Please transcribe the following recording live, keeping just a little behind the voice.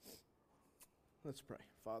Let's pray.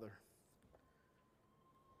 Father,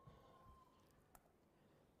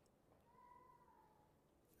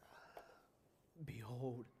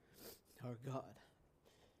 behold our God.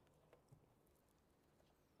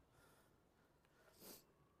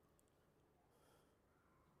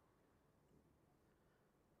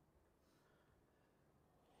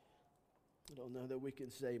 I don't know that we can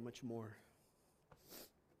say much more.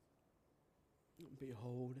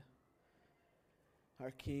 Behold our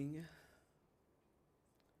King.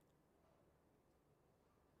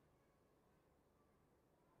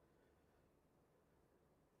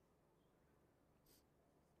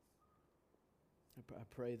 I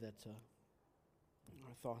pray that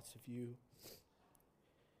our thoughts of you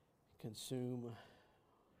consume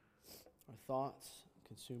our thoughts,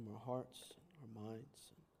 consume our hearts, our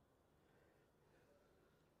minds.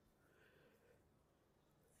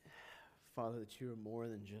 Father, that you are more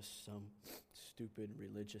than just some stupid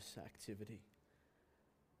religious activity.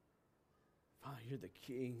 Father, you're the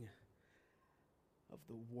King of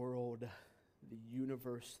the world, the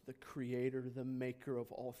universe, the creator, the maker of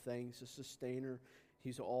all things, the sustainer.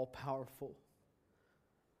 He's all-powerful.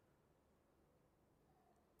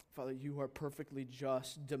 Father, you are perfectly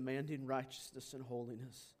just, demanding righteousness and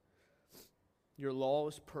holiness. Your law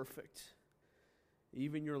is perfect.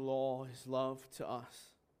 Even your law is love to us.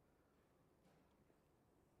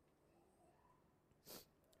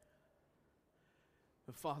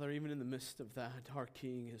 But Father, even in the midst of that, our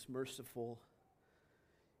King is merciful.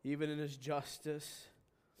 Even in His justice,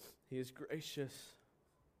 He is gracious.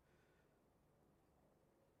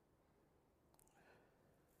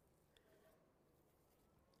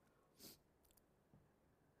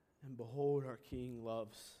 And behold, our King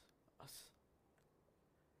loves us.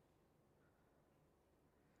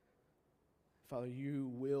 Father, you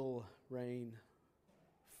will reign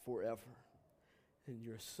forever, and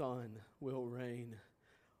your Son will reign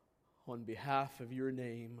on behalf of your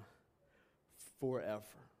name forever.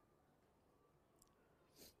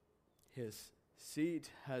 His seat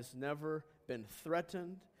has never been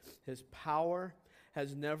threatened. His power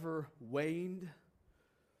has never waned.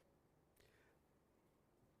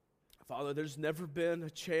 Father, there's never been a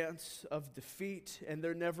chance of defeat, and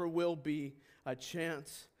there never will be a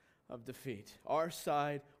chance of defeat. Our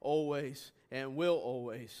side always and will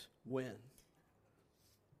always win.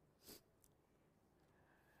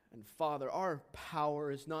 And Father, our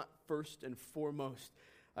power is not first and foremost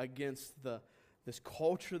against this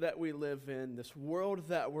culture that we live in, this world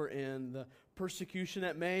that we're in, the persecution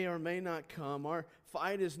that may or may not come. Our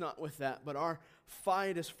fight is not with that, but our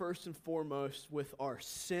fight is first and foremost with our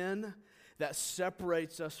sin that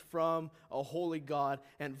separates us from a holy God.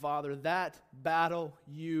 And Father, that battle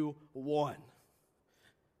you won.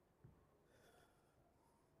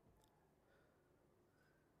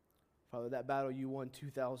 Father, that battle you won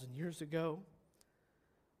 2,000 years ago,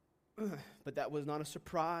 but that was not a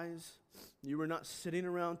surprise. You were not sitting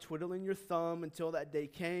around twiddling your thumb until that day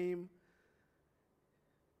came.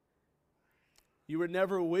 You were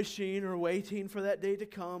never wishing or waiting for that day to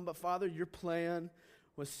come, but Father, your plan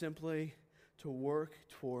was simply to work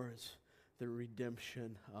towards the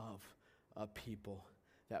redemption of a people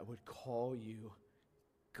that would call you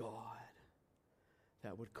God,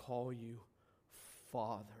 that would call you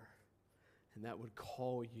Father, and that would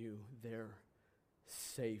call you their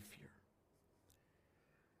Savior.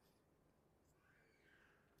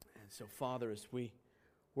 And so, Father, as we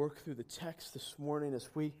work through the text this morning, as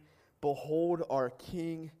we behold our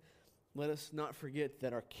King, let us not forget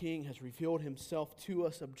that our King has revealed Himself to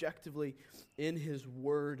us objectively in His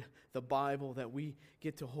Word, the Bible that we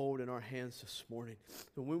get to hold in our hands this morning.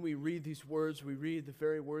 So when we read these words, we read the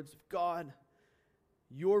very words of God,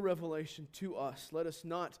 your revelation to us. Let us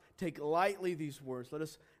not take lightly these words. Let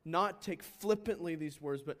us not take flippantly these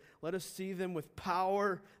words, but let us see them with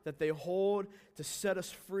power that they hold to set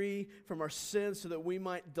us free from our sins so that we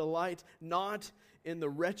might delight not in the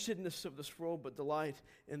wretchedness of this world, but delight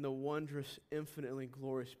in the wondrous, infinitely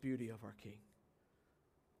glorious beauty of our King.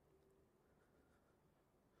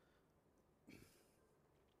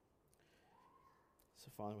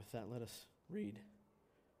 So, Father, with that, let us read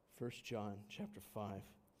 1 John chapter 5,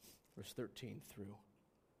 verse 13 through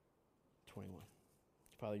 21.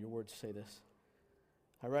 Father, your words say this.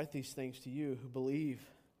 I write these things to you who believe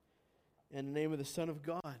in the name of the Son of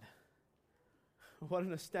God. What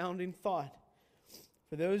an astounding thought.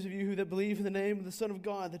 For those of you who that believe in the name of the Son of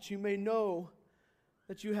God, that you may know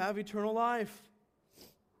that you have eternal life.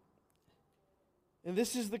 And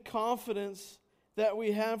this is the confidence that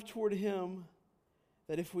we have toward Him,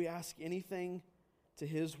 that if we ask anything to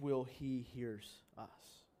His will, He hears us.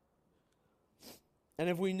 And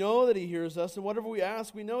if we know that He hears us, and whatever we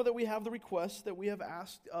ask, we know that we have the request that we have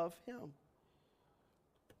asked of Him.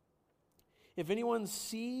 If anyone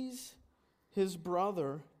sees his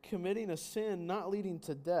brother committing a sin not leading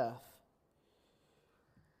to death,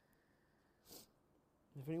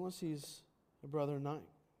 if anyone sees a brother not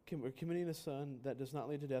committing a sin that does not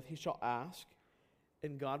lead to death, he shall ask,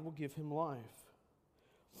 and God will give him life.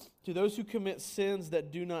 To those who commit sins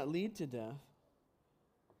that do not lead to death,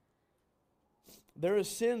 there is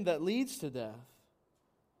sin that leads to death.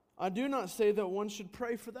 I do not say that one should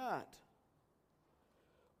pray for that.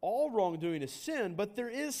 All wrongdoing is sin, but there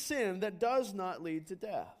is sin that does not lead to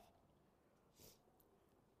death.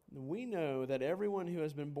 We know that everyone who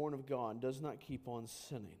has been born of God does not keep on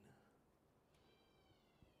sinning.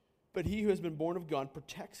 But he who has been born of God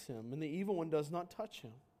protects him, and the evil one does not touch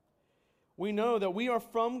him. We know that we are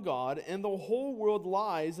from God, and the whole world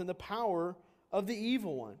lies in the power of the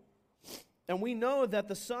evil one. And we know that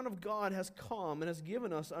the Son of God has come and has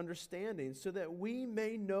given us understanding so that we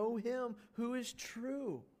may know Him who is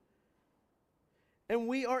true. And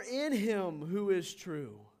we are in Him who is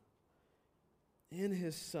true, in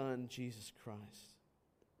His Son, Jesus Christ.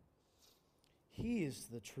 He is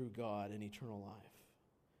the true God and eternal life.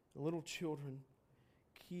 Little children,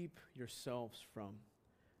 keep yourselves from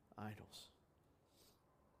idols.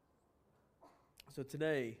 So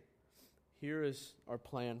today, here is our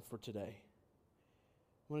plan for today.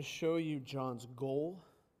 I want to show you John's goal,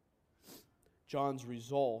 John's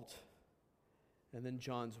result, and then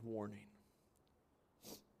John's warning.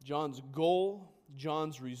 John's goal,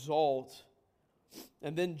 John's result,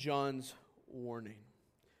 and then John's warning.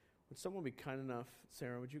 Would someone be kind enough,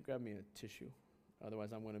 Sarah, would you grab me a tissue?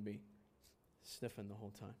 Otherwise, I'm going to be sniffing the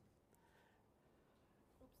whole time.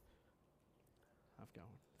 I've got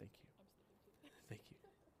one. Thank you. Thank you.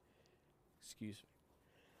 Excuse me.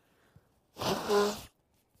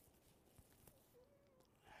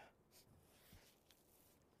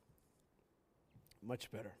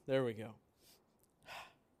 Much better. There we go.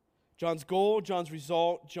 John's goal, John's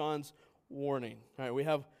result, John's warning. All right, we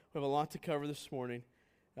have a lot to cover this morning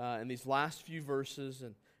in these last few verses,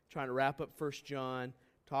 and trying to wrap up 1 John,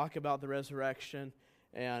 talk about the resurrection,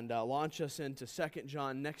 and launch us into 2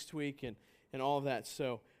 John next week, and all of that.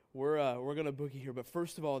 So we're going to boogie here. But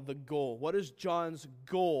first of all, the goal. What is John's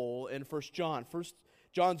goal in 1 John?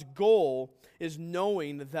 John's goal is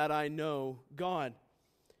knowing that I know God.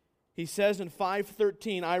 He says in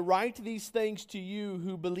 5:13, I write these things to you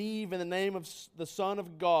who believe in the name of the Son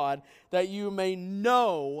of God, that you may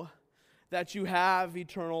know that you have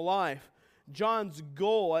eternal life. John's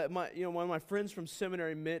goal, one of my friends from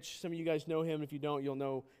seminary, Mitch, some of you guys know him. If you don't, you'll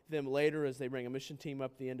know them later as they bring a mission team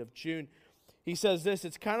up at the end of June. He says this,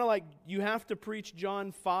 it's kind of like you have to preach 1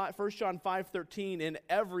 John 5:13 in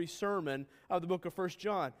every sermon of the book of 1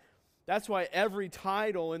 John. That's why every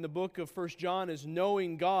title in the book of 1 John is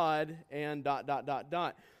Knowing God and ...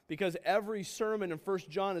 Because every sermon in 1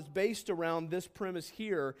 John is based around this premise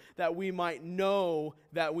here, that we might know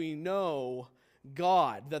that we know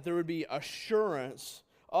God, that there would be assurance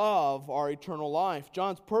of our eternal life.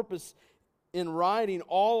 John's purpose in writing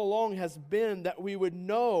all along has been that we would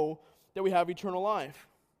know that we have eternal life.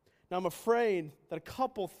 Now I'm afraid that a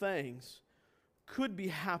couple things could be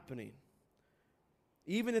happening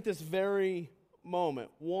even at this very moment.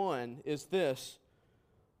 One is this: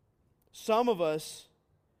 some of us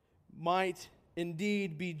might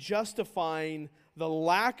indeed be justifying the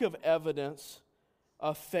lack of evidence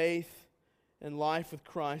of faith and life with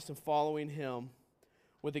Christ and following Him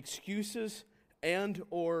with excuses and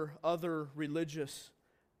or other religious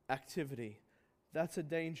activity. That's a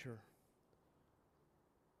danger.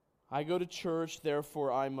 I go to church,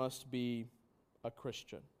 therefore I must be a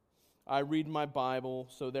Christian. I read my Bible,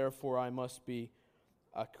 so therefore I must be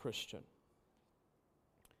a Christian.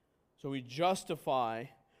 So we justify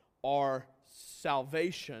our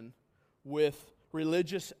salvation with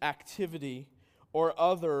religious activity or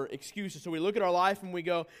other excuses. So we look at our life and we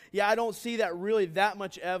go, yeah, I don't see that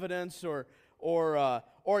much evidence, or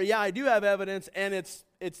yeah, I do have evidence, and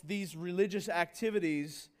it's these religious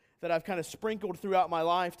activities that I've kind of sprinkled throughout my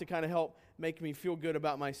life to kind of help make me feel good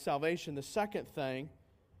about my salvation. The second thing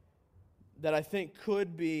that I think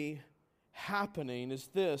could be happening is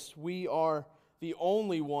this: we are the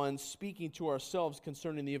only ones speaking to ourselves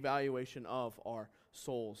concerning the evaluation of our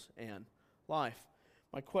souls and life.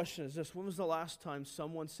 My question is this: when was the last time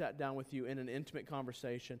someone sat down with you in an intimate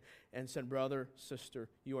conversation and said, brother, sister,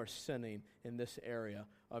 you are sinning in this area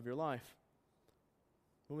of your life?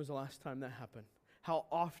 When was the last time that happened? How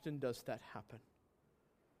often does that happen?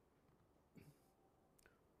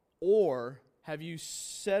 Or have you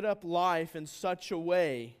set up life in such a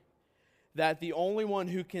way that the only one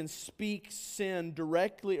who can speak sin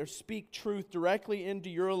directly or speak truth directly into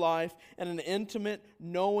your life in an intimate,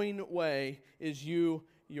 knowing way is you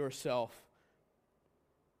yourself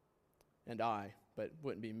and I? But it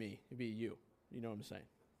wouldn't be me. It'd be you. You know what I'm saying?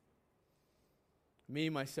 Me,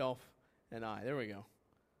 myself, and I. There we go.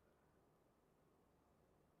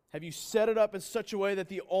 Have you set it up in such a way that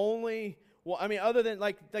the only, well, I mean, other than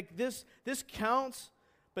like this counts,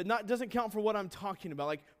 but doesn't count for what I'm talking about.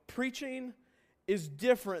 Like preaching is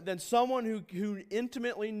different than someone who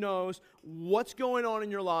intimately knows what's going on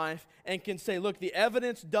in your life and can say, look, the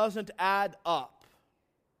evidence doesn't add up.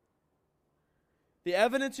 The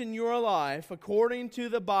evidence in your life, according to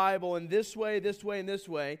the Bible, in this way, this way, and this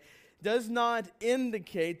way, does not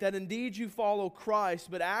indicate that indeed you follow Christ,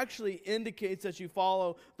 but actually indicates that you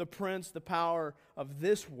follow the prince, the power of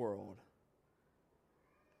this world,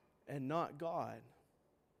 and not God.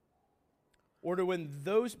 Or do when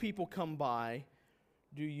those people come by,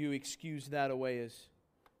 do you excuse that away as,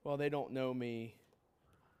 well, they don't know me?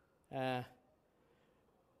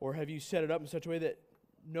 Or have you set it up in such a way that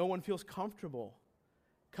no one feels comfortable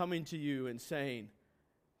coming to you and saying,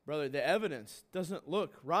 brother, the evidence doesn't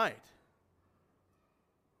look right?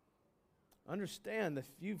 Understand that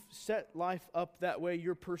if you've set life up that way,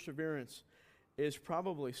 your perseverance is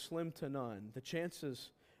probably slim to none. The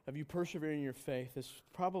chances of you persevering in your faith is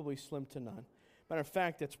probably slim to none. Matter of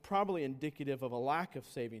fact, it's probably indicative of a lack of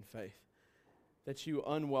saving faith, that you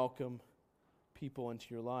unwelcome people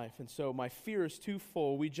into your life. And so my fear is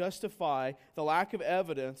twofold. We justify the lack of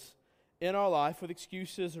evidence in our life with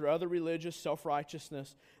excuses or other religious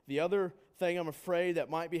self-righteousness. The other thing I'm afraid that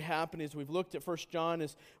might be happening as we've looked at 1 John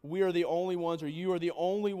is we are the only ones, or you are the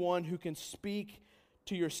only one who can speak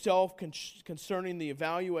to yourself concerning the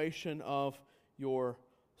evaluation of your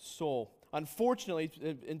soul. Unfortunately,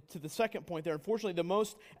 and to the second point there, unfortunately, the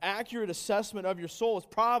most accurate assessment of your soul is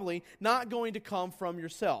probably not going to come from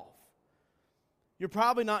yourself. You're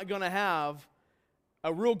probably not going to have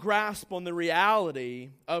a real grasp on the reality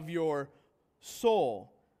of your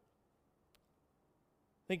soul.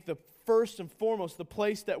 I think the first and foremost, the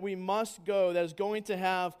place that we must go that is going to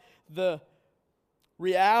have the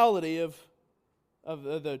reality of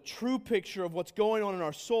the true picture of what's going on in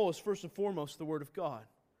our soul is first and foremost the Word of God.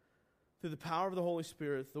 Through the power of the Holy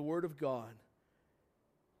Spirit, the Word of God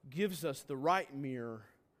gives us the right mirror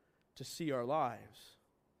to see our lives.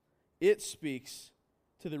 It speaks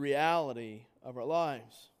to the reality of our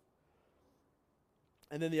lives.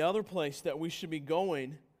 And then the other place that we should be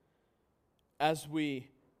going as we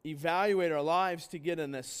evaluate our lives to get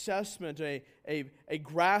an assessment, a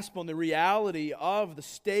grasp on the reality of the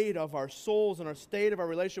state of our souls and our state of our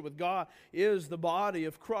relationship with God is the body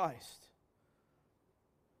of Christ.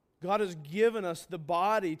 God has given us the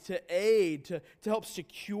body to aid, to help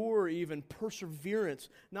secure even perseverance.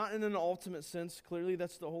 Not in an ultimate sense. Clearly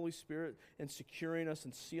that's the Holy Spirit and securing us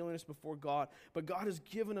and sealing us before God. But God has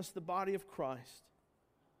given us the body of Christ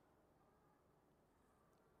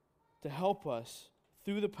to help us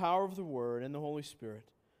through the power of the Word and the Holy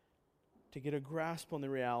Spirit to get a grasp on the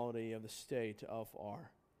reality of the state of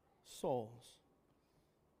our souls.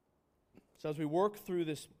 So as we work through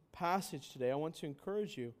this passage today, I want to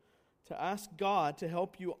encourage you to ask God to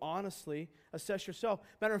help you honestly assess yourself.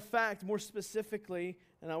 Matter of fact, more specifically,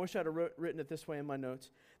 and I wish I had written it this way in my notes,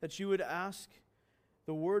 that you would ask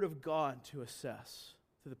the Word of God to assess,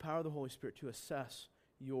 through the power of the Holy Spirit, to assess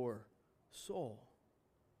your soul.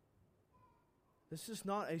 This is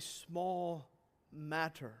not a small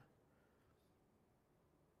matter.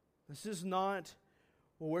 This is not,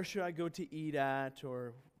 well, where should I go to eat at,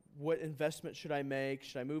 or what investment should I make?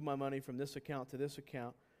 Should I move my money from this account to this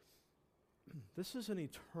account? This is an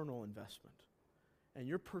eternal investment, and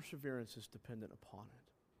your perseverance is dependent upon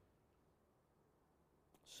it.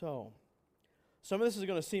 So, some of this is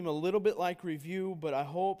going to seem a little bit like review, but I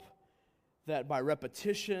hope that by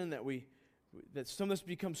repetition that some of this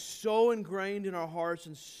becomes so ingrained in our hearts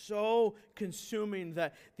and so consuming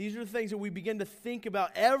that these are the things that we begin to think about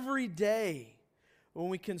every day when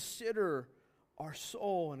we consider our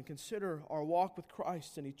soul and consider our walk with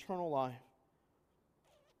Christ and eternal life.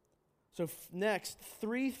 So next,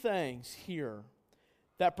 3 things here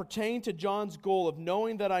that pertain to John's goal of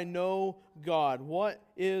knowing that I know God. What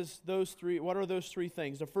are those 3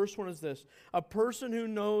 things? The first one is this: a person who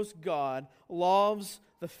knows God loves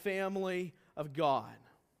the family of God.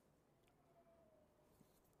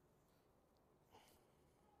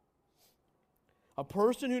 A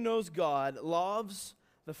person who knows God loves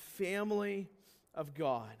the family of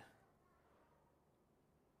God.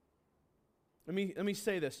 Let me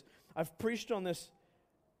say this. I've preached on this,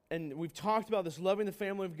 and we've talked about this loving the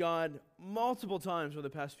family of God multiple times over the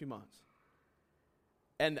past few months.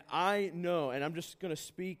 And I know, and I'm just going to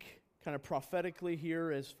speak kind of prophetically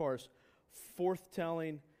here as far as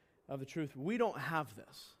forthtelling of the truth. We don't have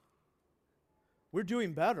this. We're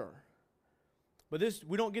doing better. But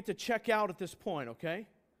we don't get to check out at this point, okay?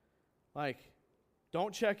 Like,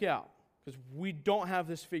 don't check out, because we don't have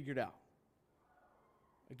this figured out.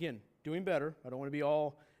 Again, doing better. I don't want to be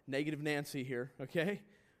all negative Nancy here, okay?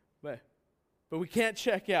 But we can't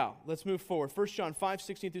check out. Let's move forward. 1 John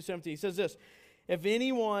 5:16-17, he says this, if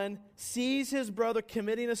anyone sees his brother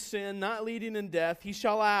committing a sin not leading in death, he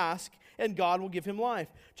shall ask, and God will give him life.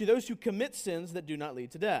 To those who commit sins that do not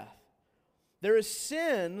lead to death. There is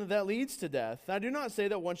sin that leads to death. I do not say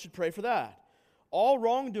that one should pray for that. All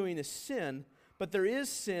wrongdoing is sin, but there is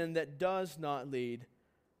sin that does not lead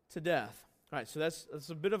to death. All right, so that's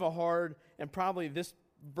a bit of a hard, and probably this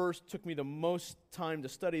verse took me the most time to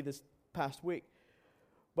study this past week.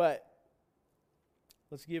 But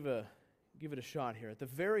let's give it a shot here. At the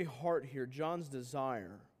very heart here, John's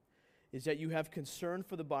desire is that you have concern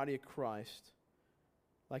for the body of Christ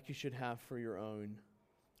like you should have for your own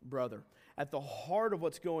brother. At the heart of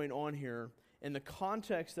what's going on here, in the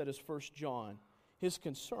context that is 1 John, his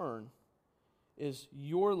concern is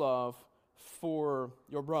your love for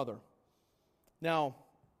your brother. Now,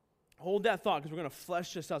 hold that thought, because we're going to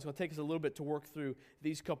flesh this out. It's going to take us a little bit to work through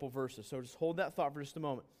these couple verses. So just hold that thought for just a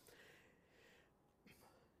moment.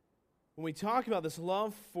 When we talk about this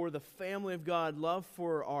love for the family of God, love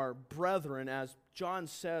for our brethren, as John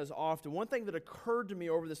says often, one thing that occurred to me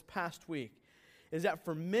over this past week is that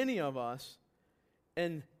for many of us,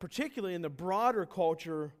 and particularly in the broader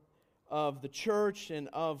culture of the church and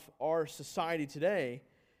of our society today,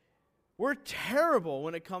 we're terrible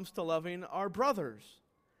when it comes to loving our brothers.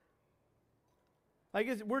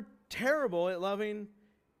 We're terrible at loving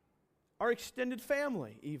our extended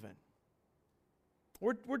family, even.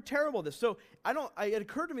 We're terrible at this. So it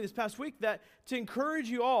occurred to me this past week that to encourage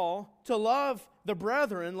you all to love the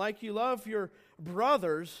brethren like you love your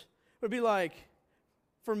brothers would be like,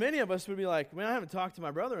 for many of us would be like, man, I haven't talked to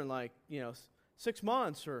my brother in 6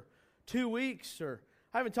 months or 2 weeks, or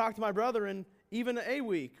I haven't talked to my brother in even a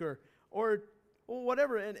week or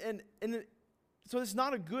whatever. And so it's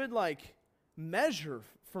not a good measure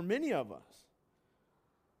for many of us.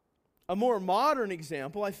 A more modern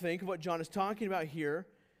example, I think, of what John is talking about here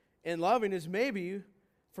in loving is maybe,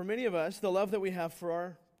 for many of us, the love that we have for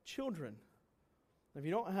our children. If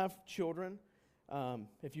you don't have children,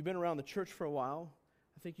 if you've been around the church for a while,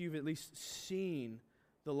 I think you've at least seen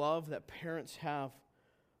the love that parents have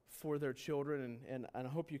for their children, and I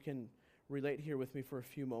hope you can relate here with me for a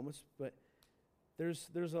few moments. But there's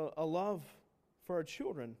a love for our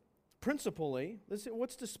children. Principally,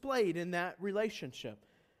 what's displayed in that relationship.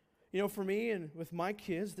 For me and with my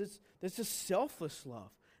kids, there's a selfless love.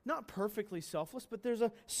 Not perfectly selfless, but there's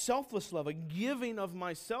a selfless love, a giving of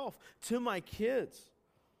myself to my kids.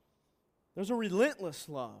 There's a relentless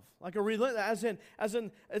love, as in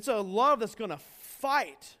it's a love that's going to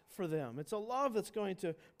fight for them. It's a love that's going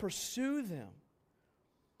to pursue them.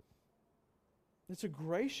 It's a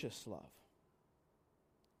gracious love.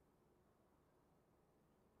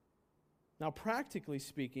 Now, practically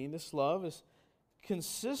speaking, this love is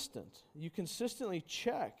consistent. You consistently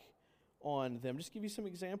check on them. Just give you some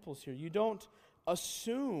examples here. You don't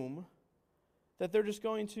assume that they're just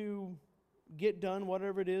going to get done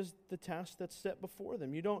whatever it is, the task that's set before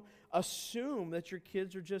them. You don't assume that your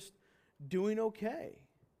kids are just doing okay,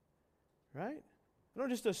 right? I don't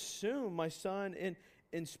just assume my son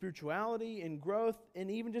in spirituality, in growth,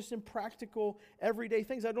 and even just in practical everyday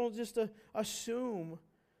things. I don't just assume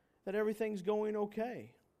that everything's going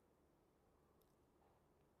okay.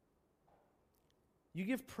 You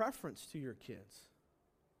give preference to your kids,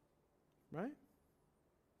 right?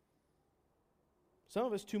 Some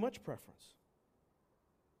of us too much preference.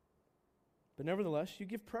 But nevertheless, you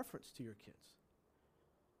give preference to your kids.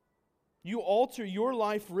 You alter your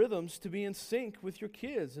life rhythms to be in sync with your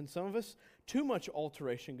kids. And some of us, too much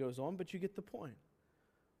alteration goes on, but you get the point.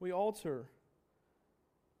 We alter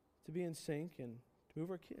to be in sync and to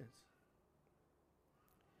move our kids.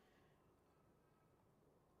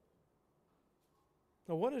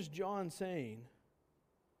 Now, what is John saying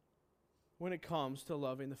when it comes to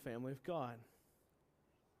loving the family of God?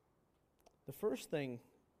 The first thing,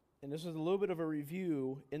 and this is a little bit of a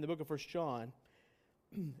review in the book of 1 John,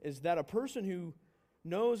 is that a person who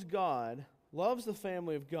knows God, loves the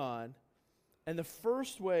family of God, and the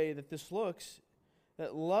first way that this looks,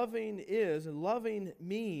 that loving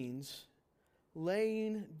means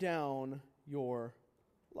laying down your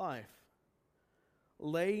life.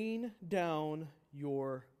 Laying down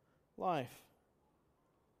your life.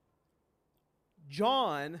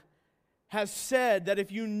 John has said that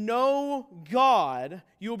if you know God,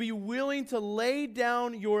 you'll be willing to lay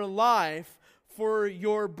down your life for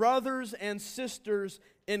your brothers and sisters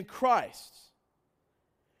in Christ.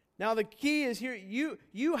 Now the key is here,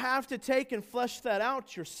 you have to take and flesh that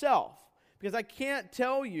out yourself. Because I can't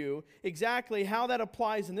tell you exactly how that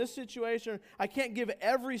applies in this situation. I can't give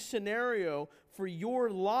every scenario for your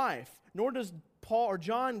life, nor does Paul or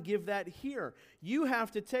John give that here. You have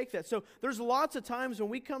to take that. So there's lots of times when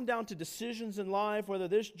we come down to decisions in life, whether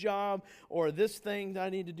this job or this thing that I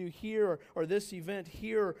need to do here or this event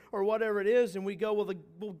here or whatever it is, and we go,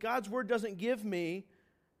 well, God's Word doesn't give me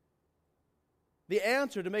the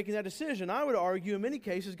answer to making that decision. I would argue in many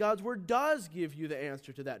cases God's Word does give you the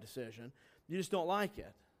answer to that decision. You just don't like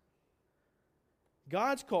it.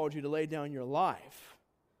 God's called you to lay down your life.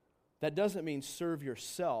 That doesn't mean serve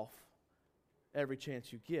yourself every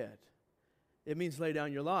chance you get. It means lay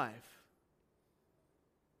down your life.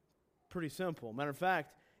 Pretty simple. Matter of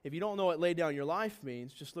fact, if you don't know what lay down your life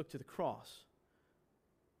means, just look to the cross.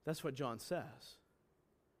 That's what John says.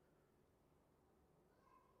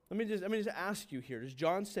 Let me just ask you here. Does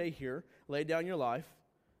John say here, lay down your life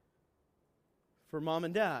for mom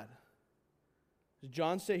and dad? Does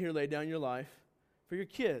John say here, lay down your life for your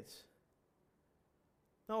kids?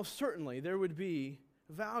 Now, certainly, there would be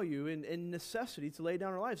value and necessity to lay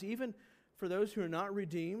down our lives, even for those who are not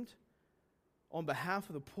redeemed, on behalf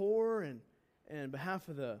of the poor and behalf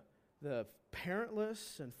of the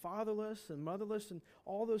parentless and fatherless and motherless and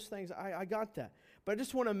all those things. I got that. But I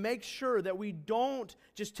just want to make sure that we don't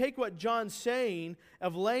just take what John's saying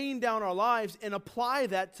of laying down our lives and apply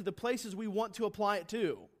that to the places we want to apply it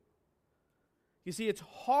to. You see, it's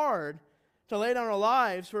hard to lay down our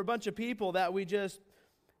lives for a bunch of people that we just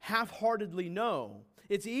half-heartedly know.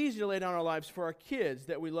 It's easy to lay down our lives for our kids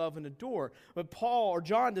that we love and adore. But Paul or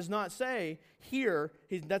John does not say here,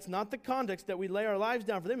 that's not the context that we lay our lives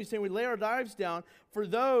down for them. He's saying we lay our lives down for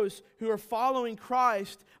those who are following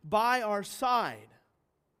Christ by our side.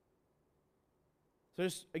 So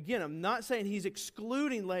just, again, I'm not saying he's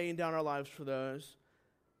excluding laying down our lives for those.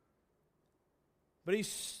 But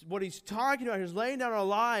what he's talking about here is laying down our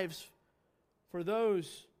lives for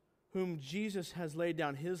those whom Jesus has laid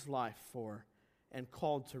down his life for and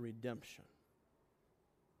called to redemption.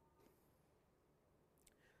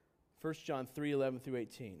 1 John 3:11 through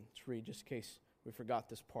 18. Let's read just in case we forgot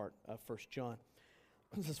this part of 1 John.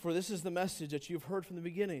 It says, "For this is the message that you've heard from the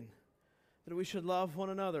beginning, that we should love one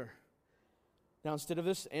another. Now instead of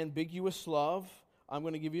this ambiguous love, I'm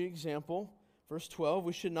going to give you an example. Verse 12,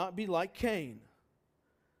 we should not be like Cain."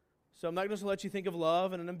 So I'm not going to let you think of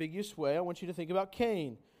love in an ambiguous way. I want you to think about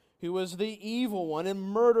Cain, who was the evil one and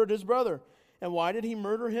murdered his brother. And why did he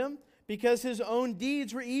murder him? Because his own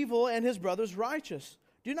deeds were evil and his brother's righteous.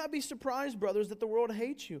 Do not be surprised, brothers, that the world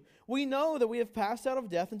hates you. We know that we have passed out of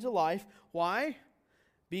death into life. Why?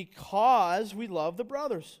 Because we love the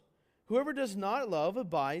brothers. Whoever does not love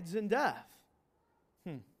abides in death.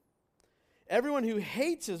 Everyone who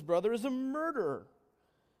hates his brother is a murderer.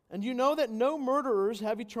 And you know that no murderers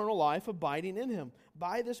have eternal life abiding in him.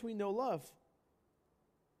 By this we know love,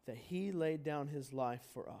 that he laid down his life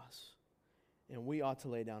for us. And we ought to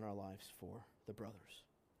lay down our lives for the brothers.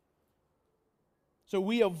 So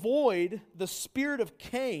we avoid the spirit of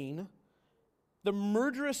Cain, the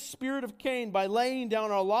murderous spirit of Cain, by laying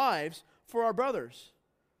down our lives for our brothers.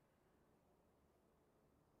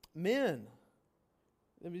 Men,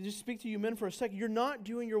 let me just speak to you men for a second. You're not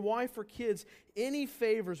doing your wife or kids any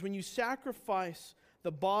favors when you sacrifice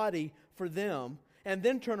the body for them and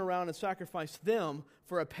then turn around and sacrifice them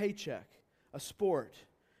for a paycheck, a sport,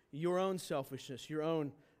 your own selfishness, your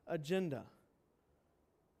own agenda.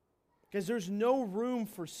 Because there's no room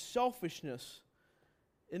for selfishness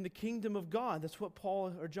in the kingdom of God. That's what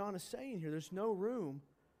Paul or John is saying here. There's no room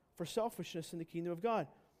for selfishness in the kingdom of God.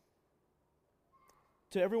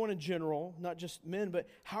 To everyone in general, not just men, but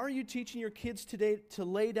how are you teaching your kids today to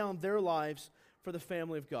lay down their lives for the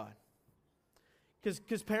family of God?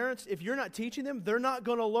 Because parents, if you're not teaching them, they're not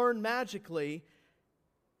going to learn magically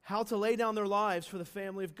how to lay down their lives for the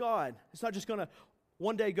family of God. It's not just going to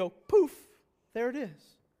one day go, poof, there it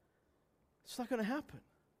is. It's not going to happen.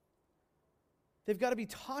 They've got to be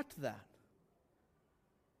taught that.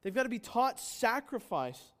 They've got to be taught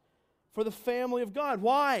sacrifice for the family of God.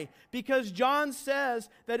 Why? Because John says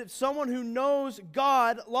that it's someone who knows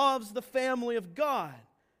God loves the family of God.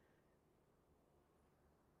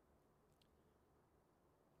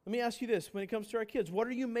 Let me ask you this, when it comes to our kids, what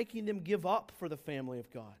are you making them give up for the family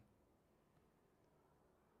of God?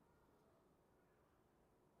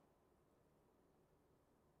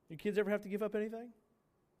 Your kids ever have to give up anything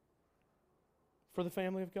for the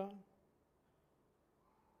family of God?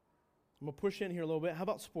 I'm going to push in here a little bit. How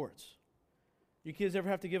about sports? Your kids ever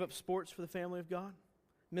have to give up sports for the family of God?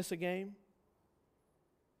 Miss a game?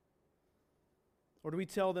 Or do we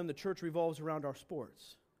tell them the church revolves around our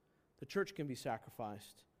sports? The church can be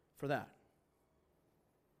sacrificed for that.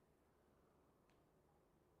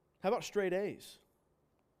 How about straight A's?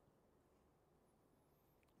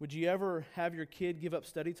 Would you ever have your kid give up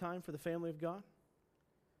study time for the family of God?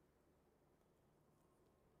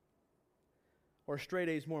 Or straight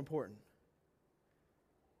A's more important?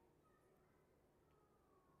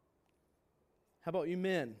 How about you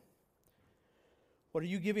men? What are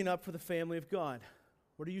you giving up for the family of God?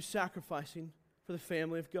 What are you sacrificing for the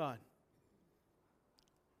family of God?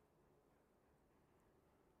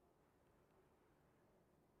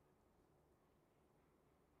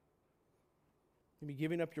 Maybe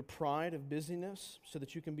giving up your pride of busyness so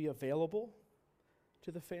that you can be available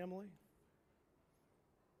to the family.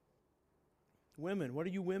 Women, what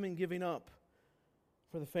are you women giving up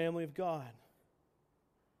for the family of God?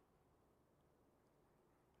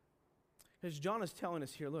 As John is telling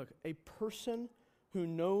us here, look, a person who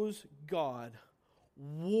knows God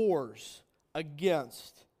wars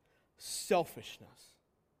against selfishness.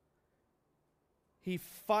 He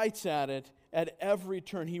fights at it at every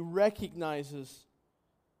turn. He recognizes,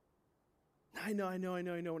 I know,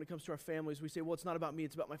 when it comes to our families, we say, well, it's not about me,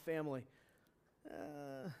 it's about my family.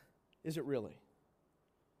 Is it really?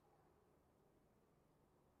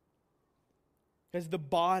 As the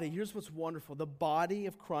body, here's what's wonderful. The body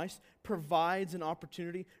of Christ provides an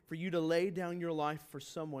opportunity for you to lay down your life for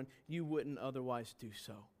someone you wouldn't otherwise do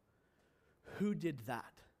so. Who did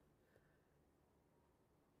that?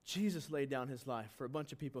 Jesus laid down his life for a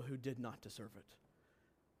bunch of people who did not deserve it.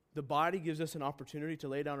 The body gives us an opportunity to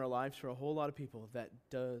lay down our lives for a whole lot of people that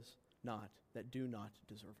do not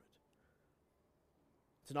deserve it.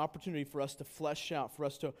 It's an opportunity for us to flesh out, for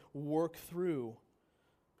us to work through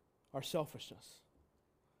our selfishness.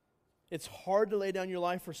 It's hard to lay down your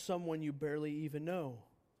life for someone you barely even know.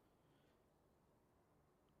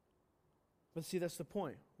 But see, that's the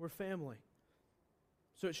point. We're family.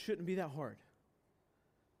 So it shouldn't be that hard.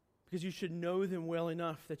 Because you should know them well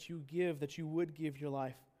enough that you would give your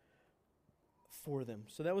life for them.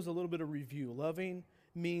 So that was a little bit of review. Loving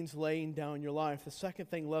means laying down your life. The second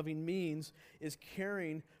thing loving means is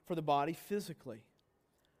caring for the body physically.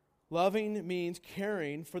 Loving means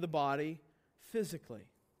caring for the body physically.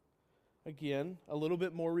 Again, a little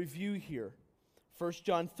bit more review here. 1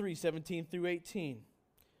 John 3, 17 through 18.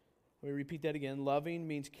 Let me repeat that again. Loving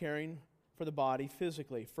means caring for the body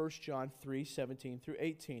physically. 1 John 3, 17 through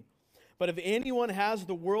 18. But if anyone has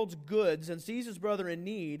the world's goods and sees his brother in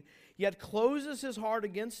need, yet closes his heart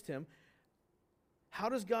against him, how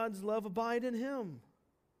does God's love abide in him?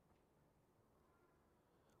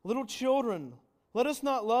 Little children, let us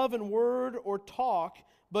not love in word or talk,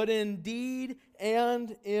 but in deed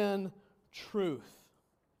and in truth.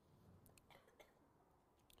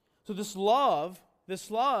 So this love,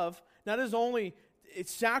 not as only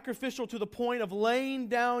it's sacrificial to the point of laying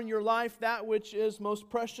down your life, that which is most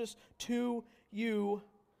precious to you,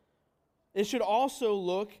 it should also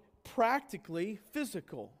look practically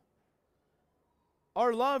physical.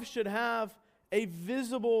 Our love should have a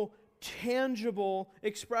visible, tangible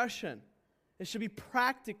expression. It should be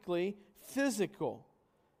practically physical.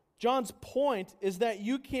 John's point is that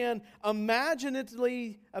you can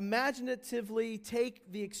imaginatively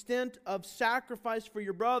take the extent of sacrifice for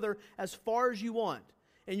your brother as far as you want.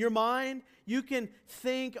 In your mind, you can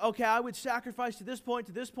think, okay, I would sacrifice to this point,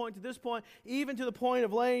 to this point, to this point, even to the point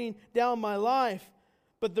of laying down my life.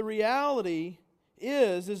 But the reality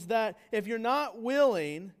is that if you're not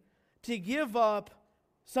willing to give up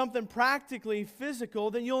something practically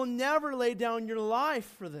physical, then you'll never lay down your life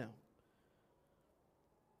for them.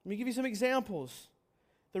 Let me give you some examples.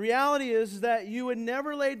 The reality is that you would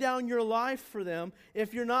never lay down your life for them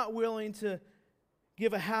if you're not willing to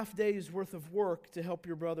give a half day's worth of work to help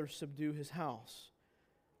your brother subdue his house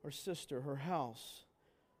or sister her house.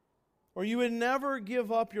 Or you would never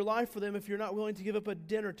give up your life for them if you're not willing to give up a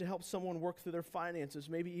dinner to help someone work through their finances,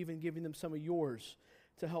 maybe even giving them some of yours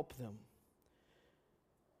to help them.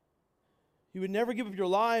 You would never give up your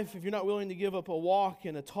life if you're not willing to give up a walk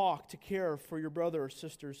and a talk to care for your brother or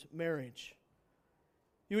sister's marriage.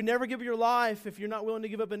 You would never give up your life if you're not willing to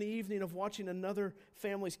give up an evening of watching another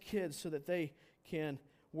family's kids so that the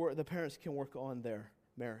parents can work on their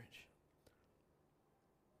marriage.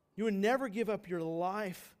 You would never give up your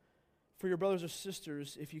life for your brothers or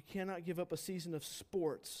sisters if you cannot give up a season of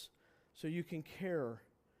sports so you can care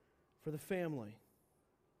for the family.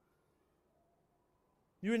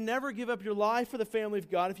 You would never give up your life for the family of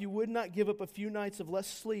God if you would not give up a few nights of less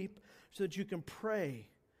sleep so that you can pray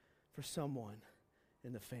for someone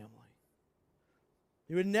in the family.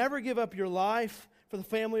 You would never give up your life for the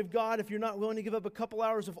family of God if you're not willing to give up a couple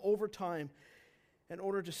hours of overtime in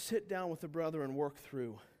order to sit down with a brother and work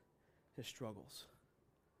through his struggles.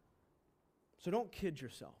 So don't kid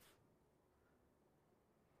yourself.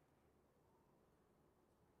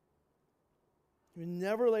 You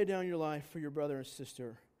never lay down your life for your brother and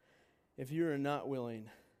sister if you are not willing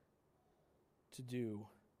to do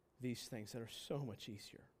these things that are so much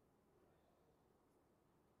easier.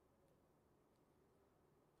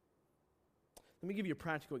 Let me give you a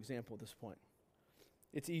practical example at this point.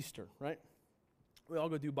 It's Easter, right? We all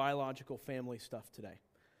go do biological family stuff today.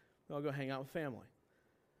 We all go hang out with family.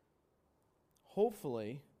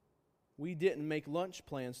 Hopefully, we didn't make lunch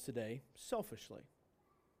plans today selfishly.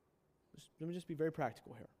 Let me just be very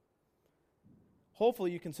practical here.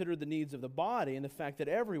 Hopefully, you considered the needs of the body and the fact that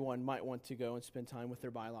everyone might want to go and spend time with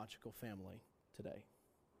their biological family today.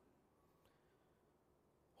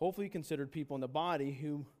 Hopefully, you considered people in the body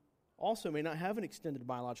who also may not have an extended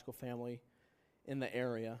biological family in the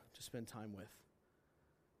area to spend time with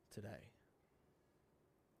today.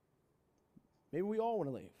 Maybe we all want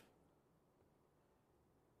to leave.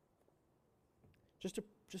 Just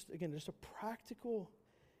a practical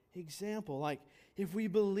example. Like, if we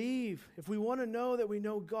believe, if we want to know that we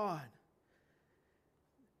know God,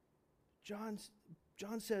 John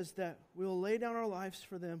says that we'll lay down our lives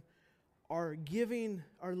for them. Our giving,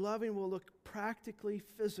 our loving will look practically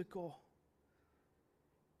physical.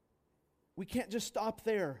 We can't just stop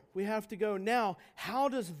there. We have to go, now, how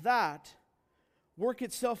does that work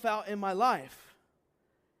itself out in my life?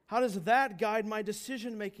 How does that guide my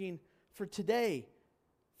decision making for today,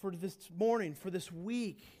 for this morning, for this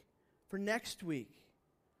week, for next week?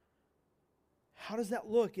 How does that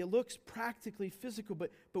look? It looks practically physical,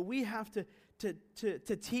 but we have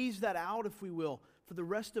to tease that out, if we will, for the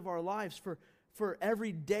rest of our lives, for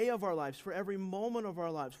every day of our lives, for every moment of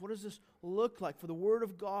our lives. What does this look like for the Word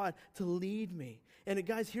of God to lead me? And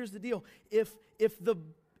guys, here's the deal. If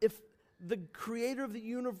the Creator of the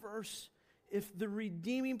universe, if the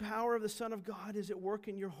redeeming power of the Son of God is at work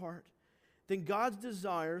in your heart, then God's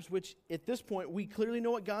desires, which at this point we clearly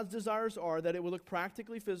know what God's desires are, that it will look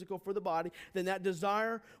practically physical for the body, then that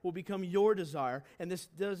desire will become your desire, and this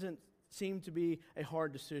doesn't seem to be a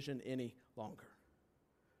hard decision any longer.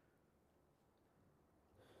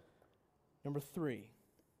 Number 3,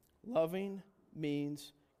 loving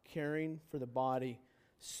means caring for the body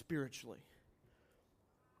spiritually.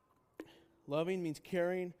 Loving means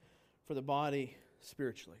caring for the body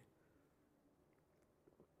spiritually.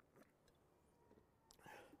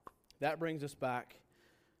 That brings us back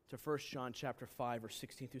to 1 John chapter 5, verse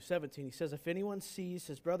 16 through 17. He says, if anyone sees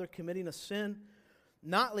his brother committing a sin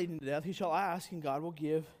not leading to death, he shall ask, and God will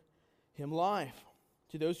give him life.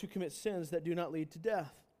 To those who commit sins that do not lead to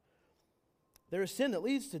death. There is sin that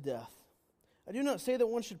leads to death. I do not say that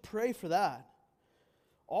one should pray for that.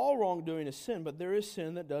 All wrongdoing is sin, but there is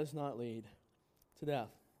sin that does not lead to death.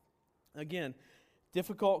 Again,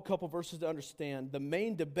 difficult couple verses to understand. The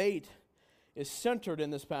main debate is centered in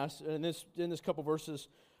this passage, in this couple verses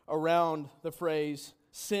around the phrase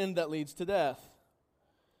sin that leads to death.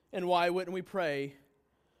 And why wouldn't we pray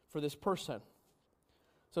for this person?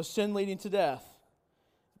 So sin leading to death.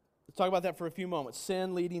 Let's talk about that for a few moments.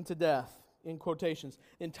 Sin leading to death, in quotations.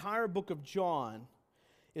 The entire book of John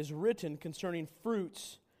is written concerning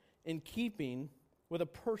fruits in keeping with a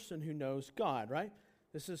person who knows God, right?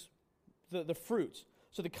 This is the fruits.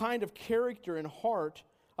 So the kind of character and heart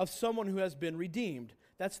of someone who has been redeemed.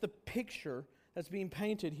 That's the picture that's being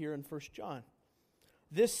painted here in 1 John.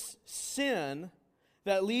 This sin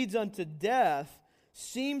that leads unto death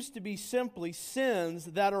seems to be simply sins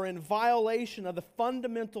that are in violation of the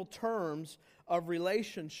fundamental terms of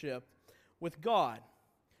relationship with God.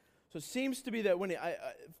 So it seems to be that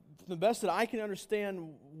the best that I can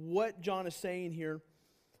understand what John is saying here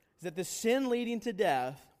is that the sin leading to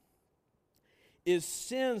death is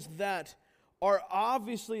sins that are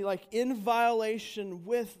obviously like in violation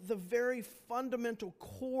with the very fundamental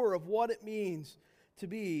core of what it means to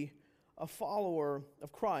be a follower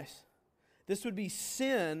of Christ. This would be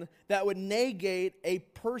sin that would negate a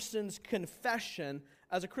person's confession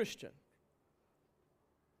as a Christian.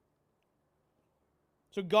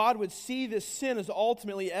 So God would see this sin as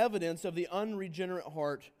ultimately evidence of the unregenerate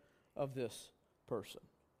heart of this person.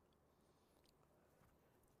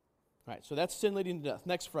 All right, so that's sin leading to death.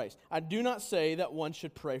 Next phrase. I do not say that one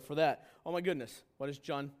should pray for that. Oh my goodness, what is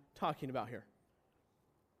John talking about here?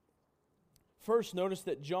 First, notice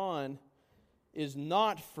that John is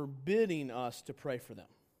not forbidding us to pray for them.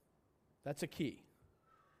 That's a key.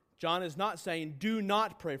 John is not saying, do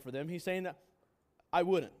not pray for them. He's saying that I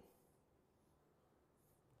wouldn't.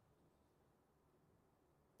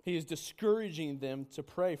 He is discouraging them to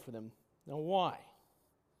pray for them. Now, why?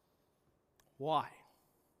 Why?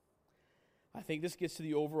 I think this gets to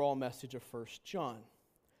the overall message of 1 John.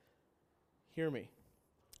 Hear me.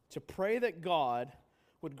 To pray that God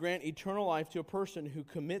would grant eternal life to a person who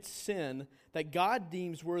commits sin that God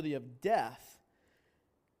deems worthy of death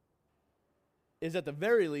is at the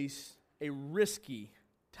very least a risky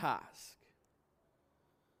task.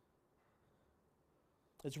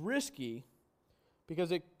 It's risky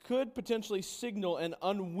because it could potentially signal an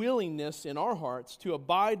unwillingness in our hearts to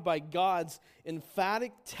abide by God's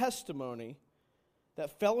emphatic testimony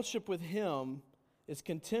that fellowship with Him is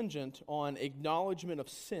contingent on acknowledgement of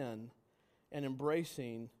sin and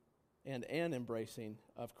embracing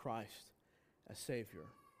of Christ as Savior.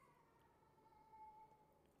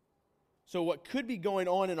 So what could be going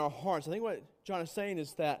on in our hearts, I think what John is saying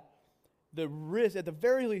is that the risk, at the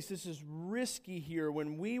very least, this is risky here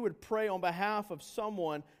when we would pray on behalf of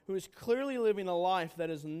someone who is clearly living a life that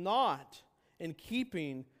is not in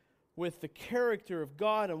keeping with the character of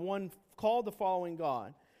God and one called to following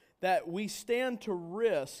God, that we stand to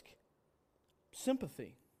risk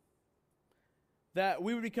sympathy. That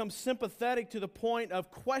we would become sympathetic to the point of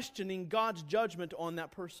questioning God's judgment on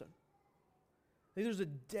that person. I think there's a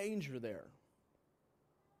danger there.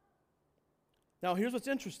 Now, here's what's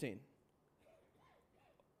interesting.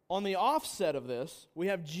 On the offset of this, we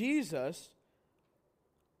have Jesus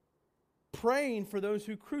praying for those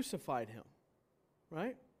who crucified Him,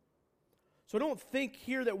 right? So don't think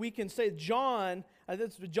here that we can say, John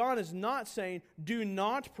is not saying, do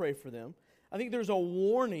not pray for them. I think there's a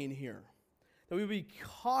warning here, that we be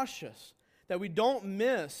cautious, that we don't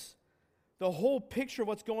miss the whole picture of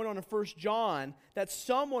what's going on in 1 John, that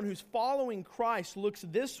someone who's following Christ looks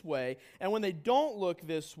this way, and when they don't look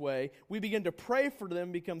this way, we begin to pray for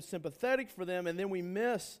them, become sympathetic for them, and then we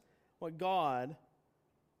miss what God,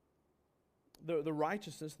 the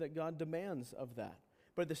righteousness that God demands of that.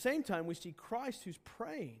 But at the same time, we see Christ who's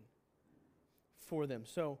praying for them.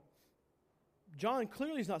 So, John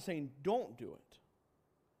clearly is not saying don't do it.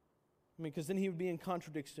 I mean, because then he would be in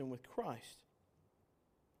contradiction with Christ.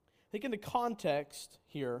 I think in the context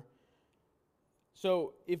here,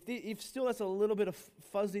 so if still that's a little bit of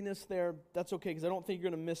fuzziness there, that's okay, because I don't think you're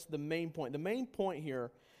going to miss the main point. The main point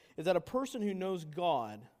here is that a person who knows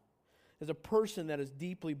God is a person that is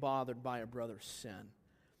deeply bothered by a brother's sin.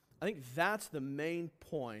 I think that's the main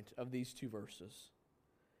point of these two verses,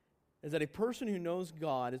 is that a person who knows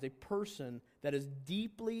God is a person that is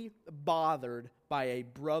deeply bothered by a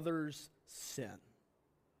brother's sin.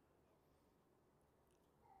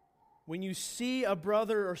 When you see a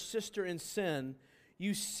brother or sister in sin,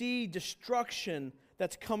 you see destruction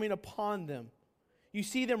that's coming upon them. You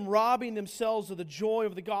see them robbing themselves of the joy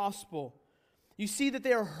of the gospel. You see that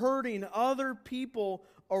they are hurting other people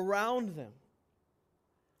around them.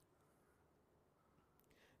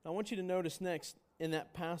 Now, I want you to notice next in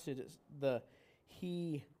that passage is the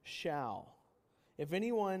he shall. If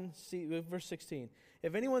anyone verse 16,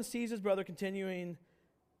 if anyone sees his brother committing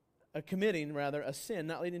a sin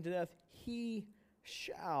not leading to death, he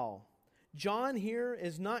shall. John here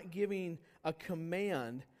is not giving a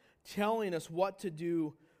command telling us what to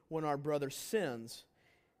do when our brother sins.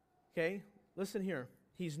 Okay? Listen here.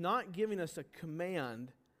 He's not giving us a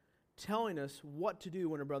command telling us what to do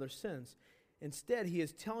when a brother sins. Instead, he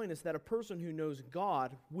is telling us that a person who knows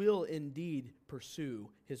God will indeed pursue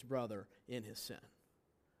his brother in his sin.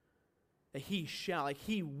 That he shall, like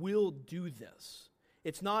he will do this.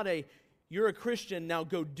 It's not a, you're a Christian, now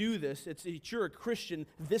go do this. It's you're a Christian,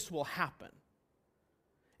 this will happen.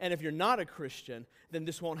 And if you're not a Christian, then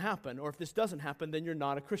this won't happen. Or if this doesn't happen, then you're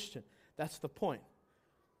not a Christian. That's the point.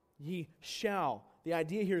 Ye shall. The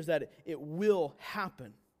idea here is that it will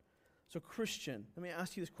happen. So Christian, let me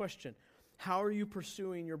ask you this question. How are you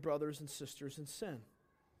pursuing your brothers and sisters in sin?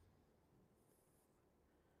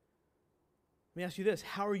 Let me ask you this.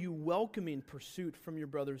 How are you welcoming pursuit from your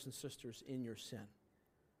brothers and sisters in your sin?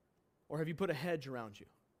 Or have you put a hedge around you?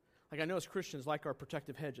 Like I know as Christians, like our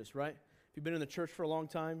protective hedges, right? If you've been in the church for a long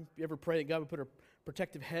time, you ever pray that God would put a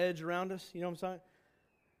protective hedge around us? You know what I'm saying?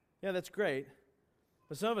 Yeah, that's great.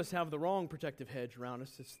 But some of us have the wrong protective hedge around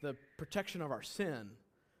us. It's the protection of our sin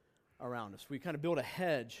around us. We kind of build a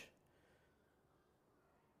hedge.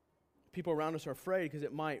 People around us are afraid because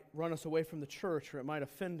it might run us away from the church, or it might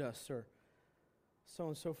offend us, or so on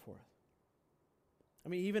and so forth. I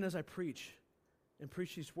mean, even as I preach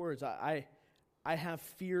these words, I I have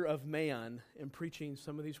fear of man in preaching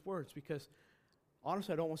some of these words because,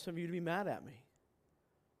 honestly, I don't want some of you to be mad at me.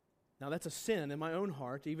 Now, that's a sin in my own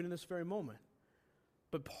heart, even in this very moment.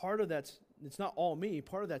 But part of that's, it's not all me,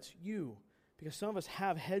 part of that's you. Because some of us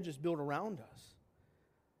have hedges built around us.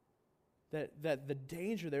 That the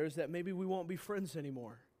danger there is that maybe we won't be friends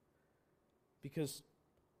anymore. Because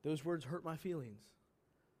those words hurt my feelings.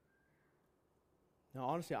 Now,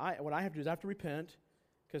 honestly, what I have to do is I have to repent,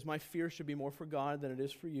 because my fear should be more for God than it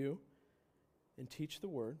is for you, and teach the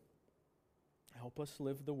Word. Help us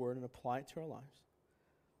live the Word and apply it to our lives.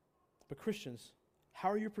 But Christians, how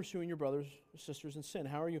are you pursuing your brothers and sisters in sin?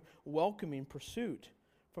 How are you welcoming pursuit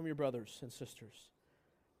from your brothers and sisters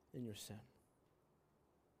in your sin?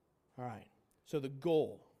 All right, so the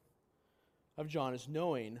goal of John is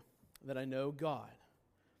knowing that I know God.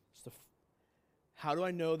 How do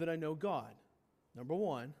I know that I know God? Number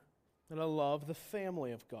one, that I love the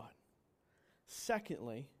family of God.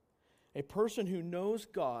 Secondly, a person who knows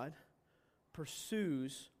God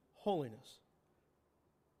pursues holiness.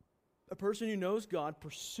 A person who knows God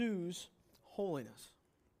pursues holiness.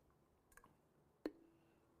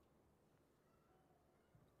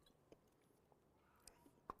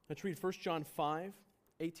 Let's read 1 John 5,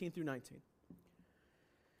 18 through 19.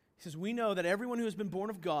 He says, "We know that everyone who has been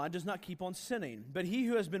born of God does not keep on sinning, but he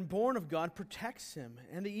who has been born of God protects him,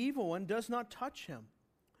 and the evil one does not touch him.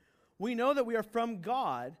 We know that we are from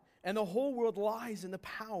God, and the whole world lies in the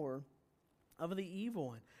power of the evil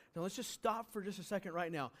one." Now let's just stop for just a second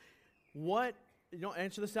right now. You don't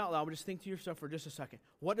answer this out loud, but just think to yourself for just a second.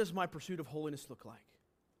 What does my pursuit of holiness look like?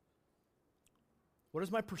 What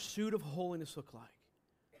does my pursuit of holiness look like?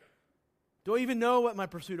 Do I even know what my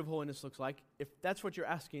pursuit of holiness looks like? If that's what you're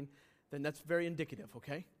asking, then that's very indicative,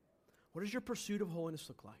 okay? What does your pursuit of holiness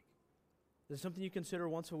look like? Is it something you consider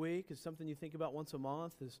once a week? Is it something you think about once a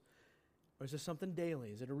month? Or is this something daily?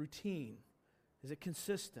 Is it a routine? Is it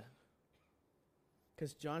consistent?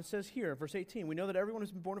 Because John says here, verse 18, we know that everyone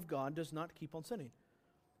who's been born of God does not keep on sinning.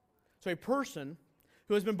 So a person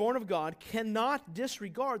who has been born of God cannot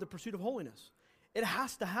disregard the pursuit of holiness. It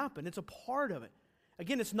has to happen. It's a part of it.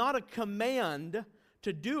 Again, it's not a command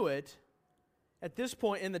to do it. At this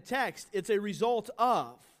point in the text, it's a result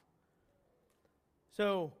of.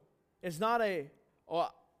 So it's not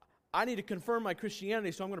I need to confirm my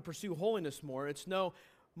Christianity, so I'm going to pursue holiness more. It's no,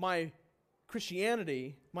 my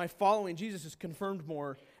Christianity, my following Jesus is confirmed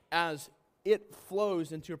more as it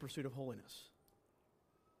flows into a pursuit of holiness.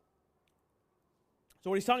 So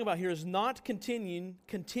what he's talking about here is not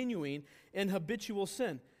continuing in habitual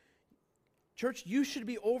sin. Church, you should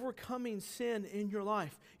be overcoming sin in your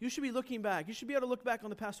life. You should be looking back. You should be able to look back on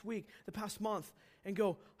the past week, the past month, and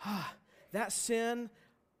go, that sin,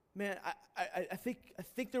 man, I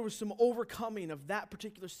think there was some overcoming of that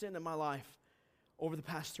particular sin in my life over the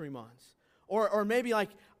past 3 months. Or maybe like,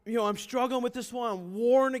 I'm struggling with this one. I'm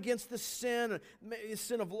warring against this sin, maybe a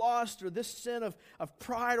sin of lust or this sin of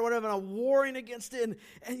pride or whatever, and I'm warring against it.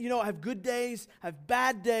 And I have good days, I have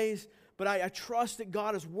bad days, but I trust that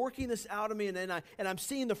God is working this out of me, and I'm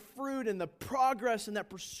seeing the fruit and the progress and that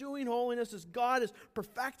pursuing holiness as God is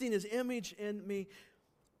perfecting His image in me.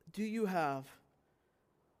 Do you have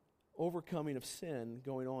overcoming of sin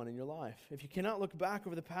going on in your life? If you cannot look back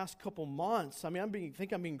over the past couple months, I'm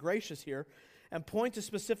being gracious here, and point to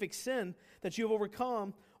specific sin that you have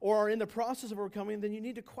overcome or are in the process of overcoming, then you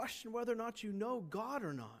need to question whether or not you know God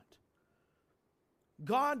or not.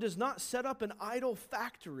 God does not set up an idol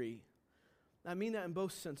factory. I mean that in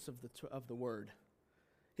both sense of the word.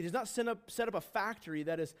 He does not set up a factory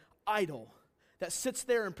that is idle, that sits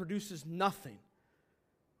there and produces nothing.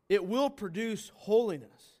 It will produce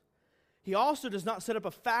holiness. He also does not set up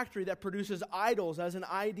a factory that produces idols, as an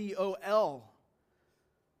IDOL,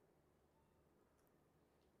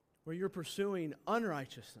 where you're pursuing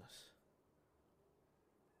unrighteousness.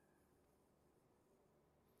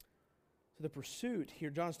 So the pursuit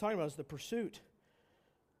here John's talking about is the pursuit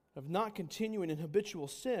of not continuing in habitual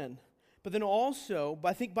sin, but then also,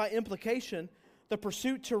 I think by implication, the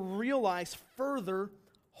pursuit to realize further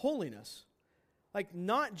holiness. Like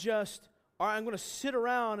not just, all right, I'm going to sit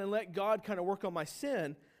around and let God kind of work on my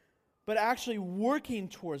sin, but actually working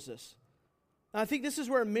towards this. And I think this is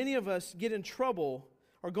where many of us get in trouble,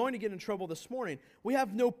 are going to get in trouble this morning. We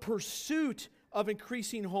have no pursuit of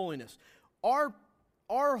increasing holiness. Our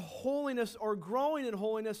holiness or growing in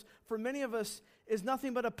holiness for many of us is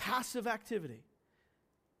nothing but a passive activity.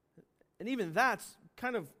 And even that's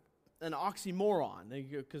kind of an oxymoron,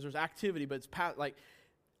 because there's activity, but it's like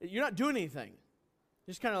you're not doing anything.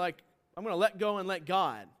 Just kind of like, I'm going to let go and let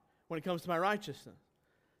God when it comes to my righteousness.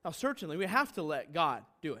 Now, certainly, we have to let God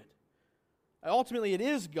do it. Ultimately, it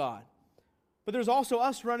is God. But there's also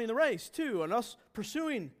us running the race, too, and us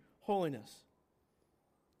pursuing holiness.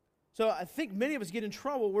 So I think many of us get in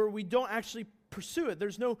trouble where we don't actually pursue it.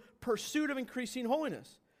 There's no pursuit of increasing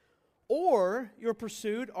holiness. Or your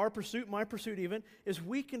pursuit, our pursuit, my pursuit even, is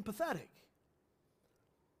weak and pathetic.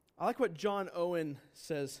 I like what John Owen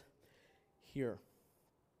says here.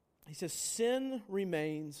 He says, sin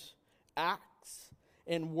remains, acts,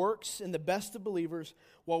 and works in the best of believers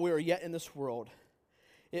while we are yet in this world.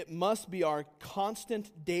 It must be our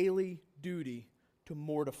constant daily duty to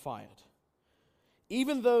mortify it.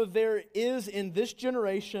 Even though there is in this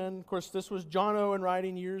generation, of course this was John Owen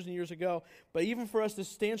writing years and years ago, but even for us this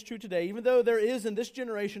stands true today, even though there is in this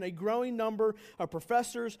generation a growing number of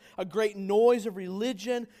professors, a great noise of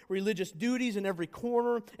religion, religious duties in every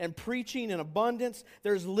corner, and preaching in abundance,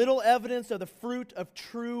 there's little evidence of the fruit of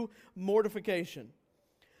true mortification.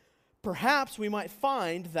 Perhaps we might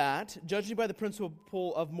find that, judging by the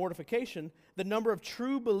principle of mortification, the number of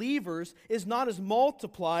true believers is not as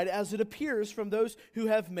multiplied as it appears from those who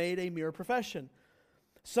have made a mere profession.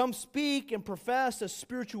 Some speak and profess a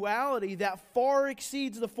spirituality that far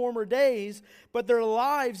exceeds the former days, but their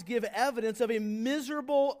lives give evidence of a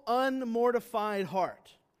miserable, unmortified heart.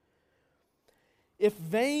 If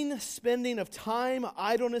vain spending of time,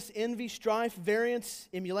 idleness, envy, strife, variance,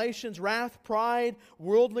 emulations, wrath, pride,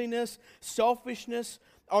 worldliness, selfishness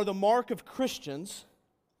are the mark of Christians,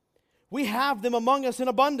 we have them among us in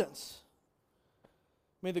abundance.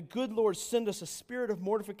 May the good Lord send us a spirit of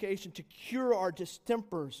mortification to cure our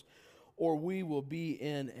distempers, or we will be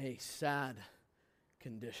in a sad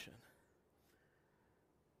condition.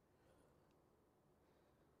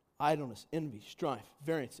 Idleness, envy, strife,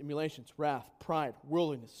 variance, emulations, wrath, pride,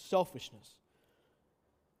 worldliness, selfishness.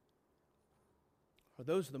 Are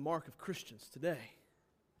those the mark of Christians today?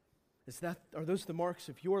 Are those the marks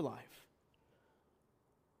of your life?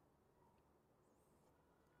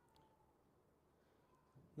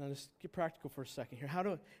 Now just get practical for a second here.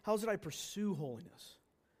 How is it I pursue holiness?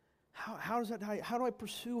 How do I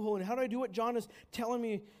pursue holiness? How do I do what John is telling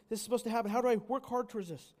me this is supposed to happen? How do I work hard towards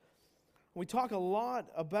this? We talk a lot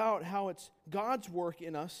about how it's God's work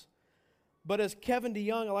in us, but as Kevin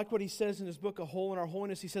DeYoung, I like what he says in his book, A Hole in Our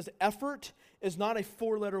Holiness, he says, effort is not a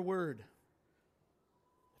four-letter word,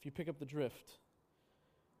 if you pick up the drift.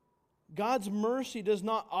 God's mercy does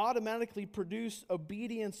not automatically produce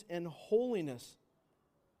obedience and holiness.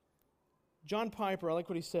 John Piper, I like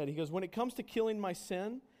what he said. He goes, when it comes to killing my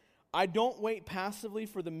sin, I don't wait passively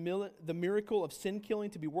for the miracle of sin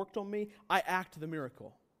killing to be worked on me. I act the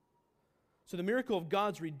miracle. So the miracle of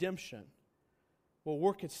God's redemption will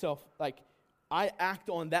work itself, like I act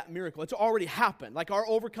on that miracle. It's already happened. Like our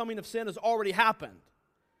overcoming of sin has already happened.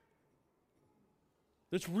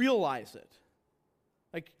 Let's realize it.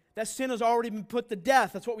 Like that sin has already been put to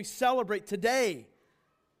death. That's what we celebrate today.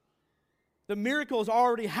 The miracle has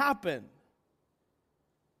already happened.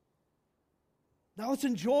 Now let's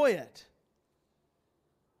enjoy it.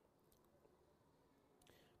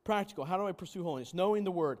 Practical. How do I pursue holiness? Knowing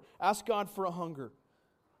the Word. Ask God for a hunger.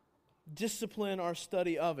 Discipline our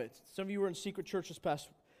study of it. Some of you were in Secret Church this past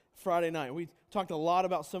Friday night. We talked a lot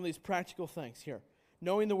about some of these practical things here.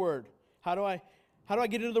 Knowing the Word. How do I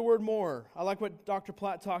get into the Word more? I like what Dr.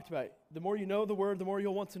 Platt talked about. The more you know the Word, the more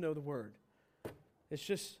you'll want to know the Word.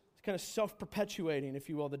 It's kind of self-perpetuating, if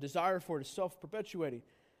you will. The desire for it is self-perpetuating.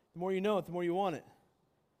 The more you know it, the more you want it.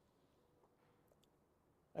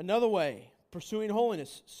 Another way, pursuing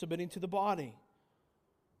holiness, submitting to the body.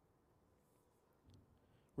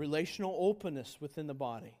 Relational openness within the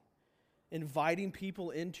body. Inviting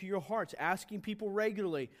people into your hearts. Asking people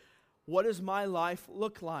regularly, what does my life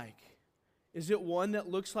look like? Is it one that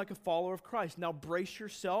looks like a follower of Christ? Now brace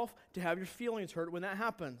yourself to have your feelings hurt when that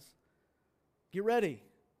happens. Get ready.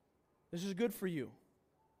 This is good for you.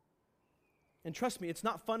 And trust me, it's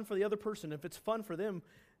not fun for the other person. If it's fun for them,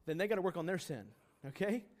 then they got to work on their sin.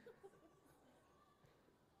 Okay?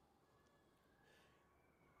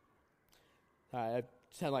 I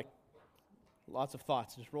just had like lots of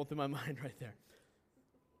thoughts just rolled through my mind right there.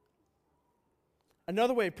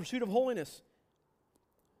 Another way, pursuit of holiness.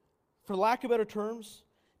 For lack of better terms,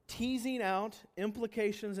 teasing out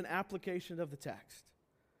implications and applications of the text.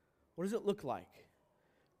 What does it look like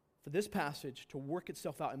for this passage to work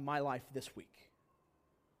itself out in my life this week?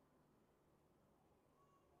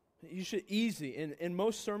 You should in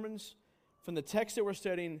most sermons from the text that we're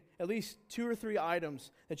studying, at least 2 or 3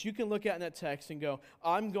 items that you can look at in that text and go,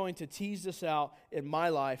 I'm going to tease this out in my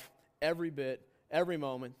life every bit, every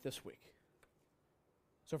moment this week.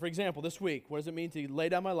 So for example, this week, what does it mean to lay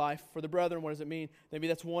down my life for the brethren? What does it mean? Maybe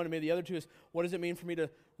that's one, and maybe the other two is, what does it mean for me to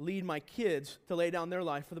lead my kids to lay down their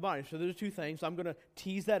life for the body? So those are two things. I'm going to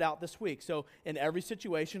tease that out this week. So in every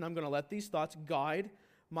situation, I'm going to let these thoughts guide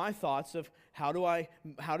my thoughts of how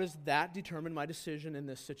does that determine my decision in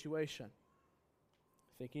this situation?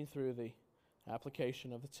 Thinking through the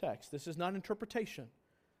application of the text. This is not interpretation.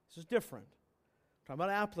 This is different. I'm talking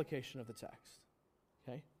about application of the text.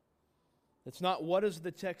 Okay? It's not what does the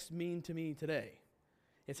text mean to me today.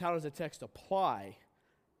 It's how does the text apply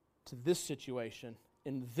to this situation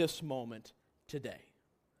in this moment today.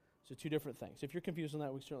 So two different things. If you're confused on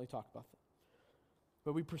that, we can certainly talk about that.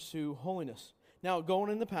 But we pursue holiness. Now, going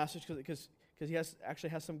in the passage, because he actually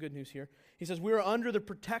has some good news here. He says, we are under the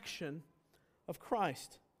protection of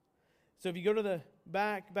Christ. So if you go to the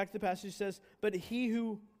back to the passage, it says, but he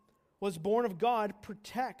who was born of God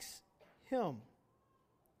protects him.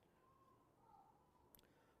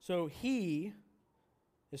 So he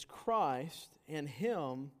is Christ, and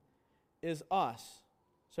him is us.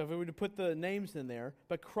 So if we were to put the names in there,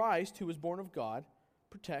 but Christ, who was born of God,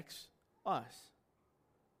 protects us.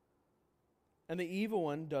 And the evil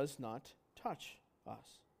one does not touch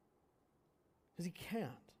us. Because he can't.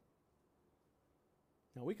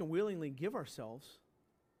 Now, we can willingly give ourselves.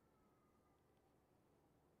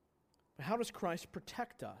 But how does Christ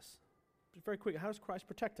protect us? Just very quick, how does Christ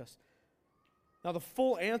protect us? Now, the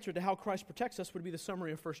full answer to how Christ protects us would be the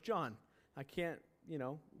summary of 1 John. I can't,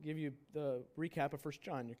 give you the recap of 1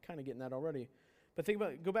 John. You're kind of getting that already. But think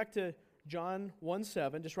about it. Go back to John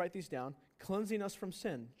 1:7. Just write these down. Cleansing us from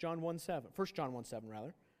sin. 1 John 1:7,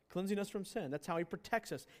 rather. Cleansing us from sin. That's how he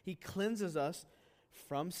protects us. He cleanses us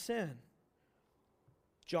from sin.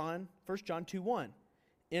 1 John 2:1.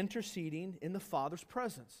 Interceding in the Father's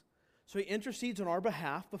presence. So he intercedes on our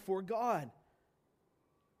behalf before God.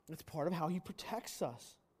 It's part of how he protects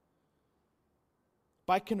us.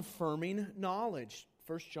 By confirming knowledge.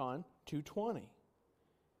 1 John 2:20.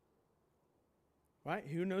 Right?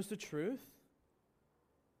 Who knows the truth?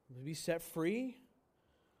 Will be set free.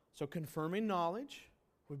 So confirming knowledge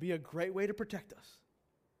would be a great way to protect us.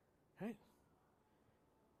 Right?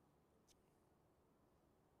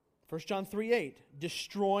 1 John 3:8.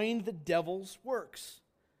 Destroying the devil's works.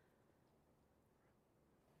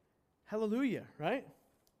 Hallelujah, right?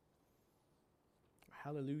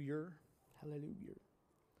 Hallelujah. Hallelujah.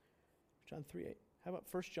 John 3:8. How about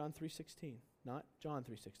 1 John 3:16? Not John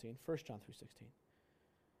 3:16, 1 John 3:16.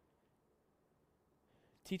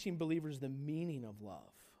 Teaching believers the meaning of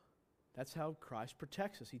love. That's how Christ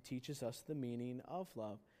protects us. He teaches us the meaning of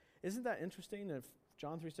love. Isn't that interesting? If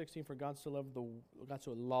John 3:16, for God so loved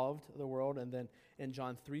the world, and then in 1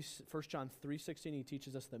 John 3:16, he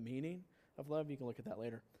teaches us the meaning of love. You can look at that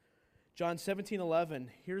later. John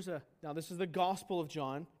 17:11, now this is the Gospel of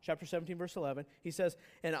John, chapter 17, verse 11. He says,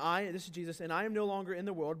 this is Jesus, and I am no longer in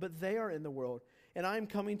the world, but they are in the world, and I am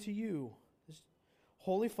coming to you.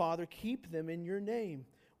 Holy Father, keep them in your name,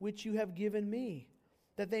 which you have given me,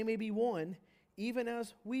 that they may be one, even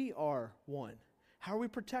as we are one. How are we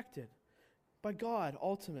protected? By God,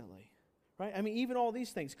 ultimately. Right? I mean, even all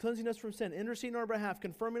these things, cleansing us from sin, interceding on our behalf,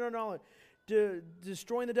 confirming our knowledge,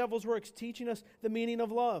 destroying the devil's works, teaching us the meaning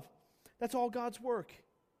of love. That's all God's work.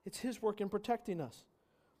 It's his work in protecting us.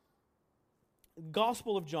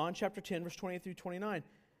 Gospel of John, chapter 10, verse 28 through 29.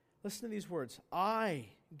 Listen to these words. I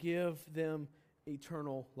give them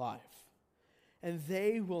eternal life, and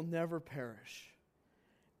they will never perish,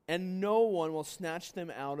 and no one will snatch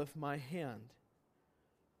them out of my hand.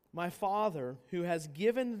 My Father, who has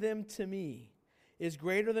given them to me, is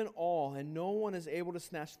greater than all, and no one is able to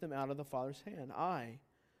snatch them out of the Father's hand. I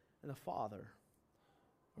and the Father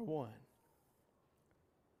are one.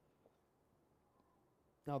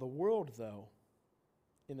 Now, the world, though,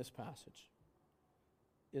 in this passage,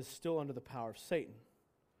 is still under the power of Satan.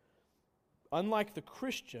 Unlike the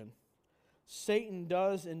Christian, Satan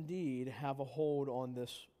does indeed have a hold on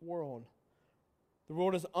this world. The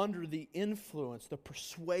world is under the influence, the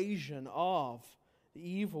persuasion of the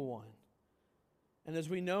evil one. And as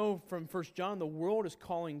we know from 1 John, the world is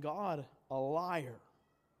calling God a liar.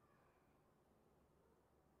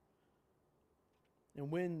 And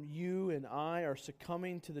when you and I are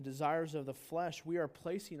succumbing to the desires of the flesh, we are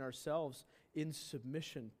placing ourselves in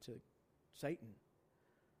submission to Satan,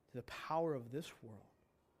 to the power of this world.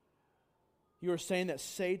 You are saying that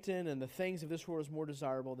Satan and the things of this world is more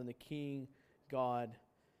desirable than the King, God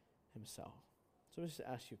himself. So let me just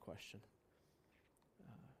ask you a question.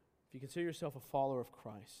 If you consider yourself a follower of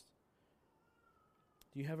Christ,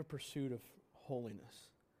 do you have a pursuit of holiness?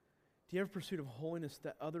 Do you have a pursuit of holiness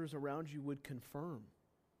that others around you would confirm?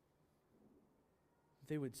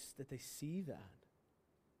 that they see that.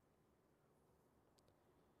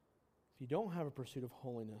 If you don't have a pursuit of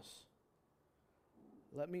holiness,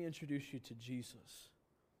 let me introduce you to Jesus,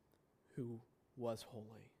 who was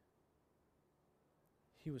holy.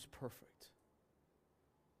 He was perfect.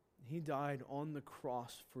 He died on the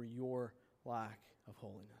cross for your lack of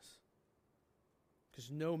holiness.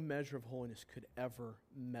 Because no measure of holiness could ever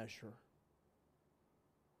measure.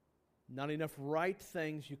 Not enough right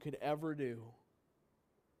things you could ever do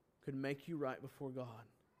could make you right before God.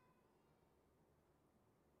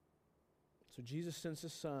 So Jesus sends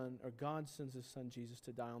His Son, or God sends His Son Jesus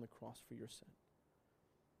to die on the cross for your sin.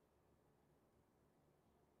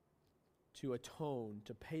 To atone,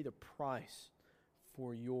 to pay the price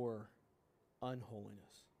for your unholiness.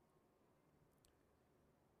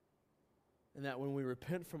 And that when we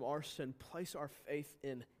repent from our sin, place our faith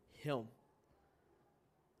in Him,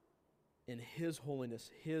 in His holiness,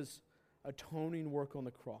 His atoning work on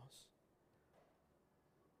the cross.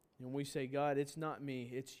 And we say, God, it's not me,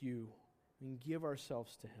 it's you. And give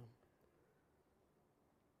ourselves to Him.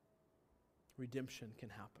 Redemption can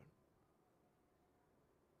happen.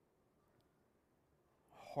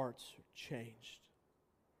 Hearts are changed.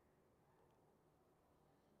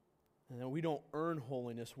 And then we don't earn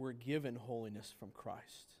holiness, we're given holiness from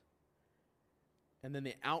Christ. And then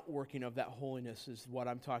the outworking of that holiness is what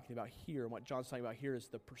I'm talking about here. And what John's talking about here is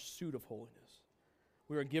the pursuit of holiness.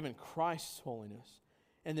 We are given Christ's holiness.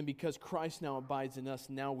 And then because Christ now abides in us,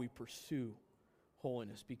 now we pursue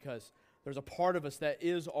holiness. Because there's a part of us that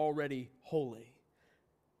is already holy.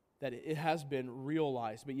 That it has been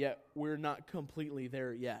realized, but yet we're not completely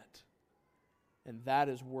there yet. And that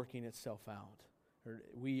is working itself out. Or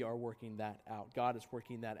we are working that out. God is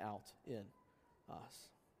working that out in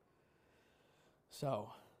us.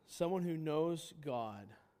 So, someone who knows God,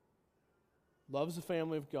 loves the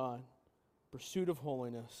family of God, pursuit of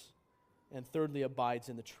holiness, and thirdly, abides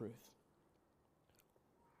in the truth.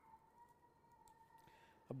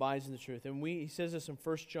 Abides in the truth. And he says this in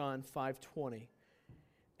 1 John 5:20.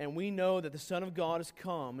 And we know that the Son of God has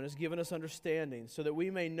come and has given us understanding, so that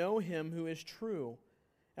we may know Him who is true.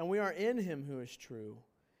 And we are in Him who is true,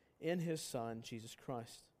 in His Son, Jesus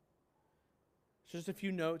Christ. So just a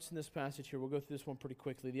few notes in this passage here. We'll go through this one pretty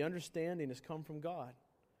quickly. The understanding has come from God.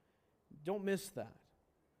 Don't miss that.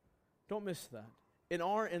 Don't miss that. In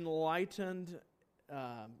our enlightened,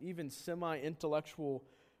 even semi-intellectual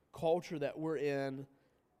culture that we're in,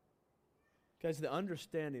 guys, the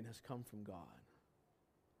understanding has come from God.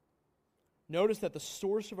 Notice that the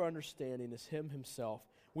source of our understanding is Him Himself.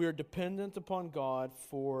 We are dependent upon God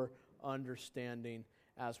for understanding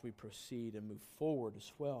as we proceed and move forward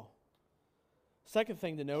as well. Second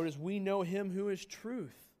thing to note is we know Him who is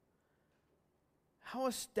truth. How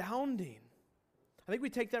astounding. I think we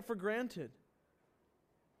take that for granted.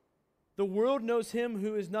 The world knows Him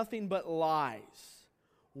who is nothing but lies.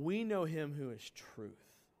 We know Him who is truth.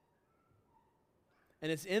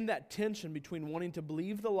 And it's in that tension between wanting to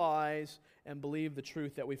believe the lies and believe the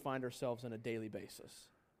truth that we find ourselves on a daily basis.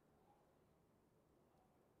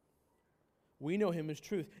 We know Him as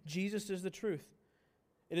truth. Jesus is the truth.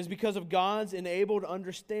 It is because of God's enabled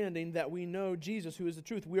understanding that we know Jesus, who is the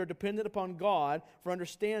truth. We are dependent upon God for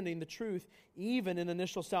understanding the truth, even in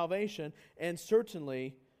initial salvation, and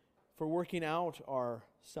certainly for working out our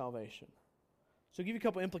salvation. So I'll give you a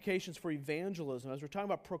couple implications for evangelism. As we're talking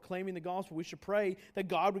about proclaiming the gospel, we should pray that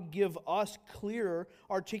God would give us clearer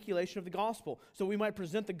articulation of the gospel, so we might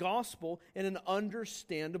present the gospel in an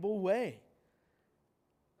understandable way.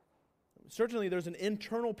 Certainly there's an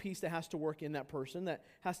internal piece that has to work in that person that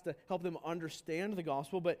has to help them understand the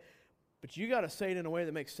gospel, but you got to say it in a way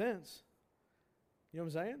that makes sense. You know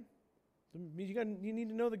what I'm saying? It means you need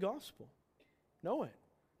to know the gospel. Know it.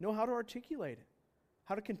 Know how to articulate it.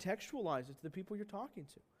 How to contextualize it to the people you're talking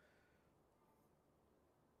to.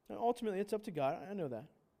 And ultimately, it's up to God. I know that.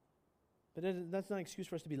 But that's not an excuse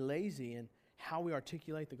for us to be lazy in how we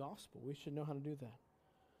articulate the gospel. We should know how to do that.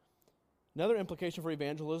 Another implication for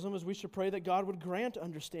evangelism is we should pray that God would grant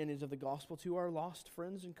understandings of the gospel to our lost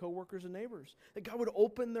friends and coworkers and neighbors. That God would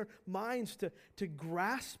open their minds to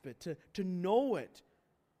grasp it, to know it.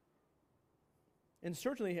 And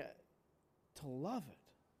certainly to love it.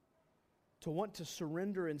 To want to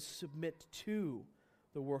surrender and submit to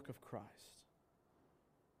the work of Christ.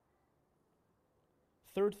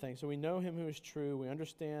 Third thing, so we know Him who is true. We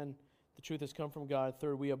understand the truth has come from God.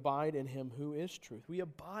 Third, we abide in Him who is truth. We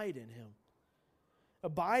abide in Him.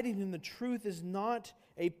 Abiding in the truth is not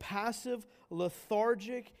a passive,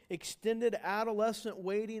 lethargic, extended adolescent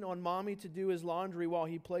waiting on mommy to do his laundry while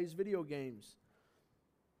he plays video games.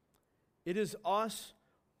 It is us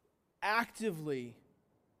actively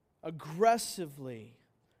aggressively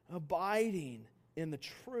abiding in the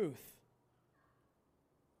truth.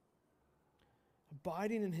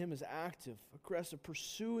 Abiding in Him is active, aggressive,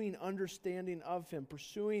 pursuing understanding of Him,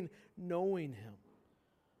 pursuing knowing Him.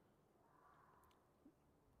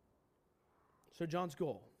 So John's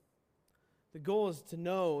goal. The goal is to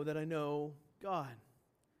know that I know God.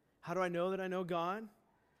 How do I know that I know God?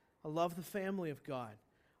 I love the family of God.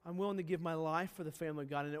 I'm willing to give my life for the family of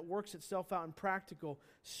God, and it works itself out in practical,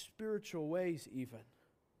 spiritual ways even.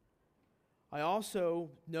 I also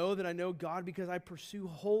know that I know God because I pursue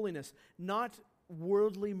holiness, not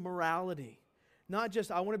worldly morality. Not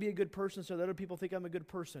just, I want to be a good person so that other people think I'm a good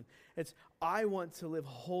person. It's, I want to live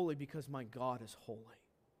holy because my God is holy.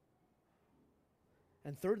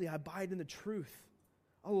 And thirdly, I abide in the truth.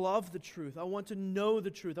 I love the truth. I want to know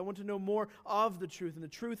the truth. I want to know more of the truth, and the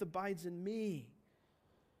truth abides in me.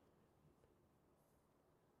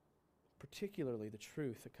 Particularly the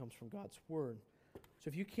truth that comes from God's Word. So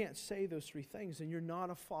if you can't say those three things, then you're not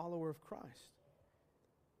a follower of Christ.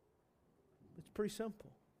 It's pretty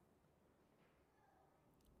simple.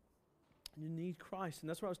 You need Christ. And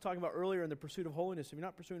that's what I was talking about earlier in the pursuit of holiness. If you're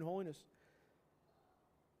not pursuing holiness,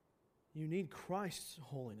 you need Christ's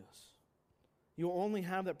holiness. You'll only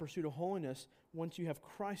have that pursuit of holiness once you have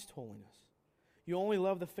Christ's holiness. You only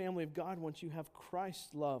love the family of God once you have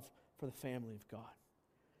Christ's love for the family of God.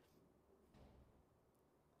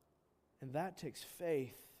 And that takes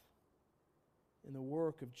faith in the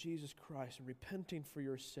work of Jesus Christ and repenting for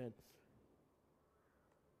your sin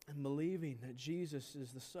and believing that Jesus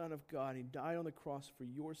is the Son of God. He died on the cross for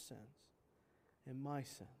your sins and my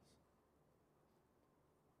sins.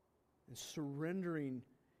 And surrendering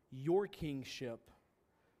your kingship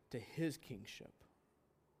to His kingship.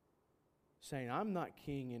 Saying, I'm not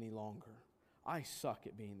king any longer. I suck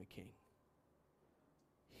at being the king.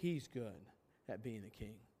 He's good at being the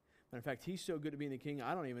king. Matter of fact, He's so good at being the king,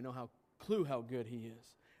 I don't even know clue how good He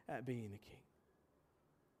is at being the king.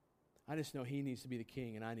 I just know He needs to be the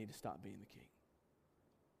king, and I need to stop being the king.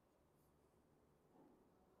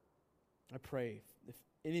 I pray, if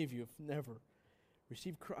any of you have never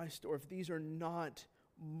received Christ, or if these are not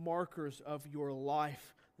markers of your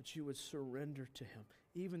life, that you would surrender to Him,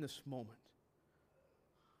 even this moment.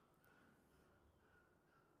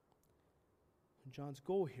 And John's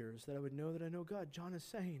goal here is that I would know that I know God. John is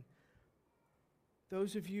saying,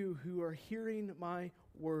 those of you who are hearing my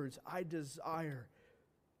words, I desire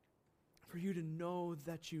for you to know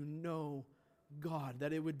that you know God,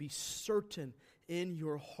 that it would be certain in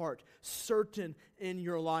your heart, certain in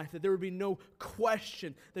your life, that there would be no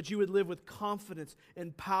question, that you would live with confidence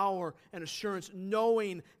and power and assurance,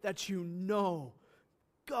 knowing that you know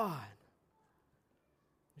God,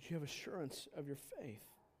 that you have assurance of your faith.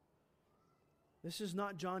 This is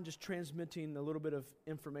not John just transmitting a little bit of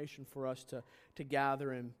information for us to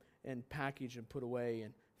gather and package and put away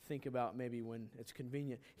and think about maybe when it's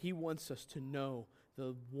convenient. He wants us to know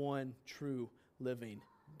the one true living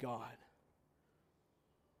God.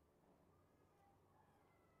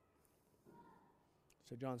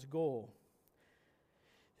 So John's goal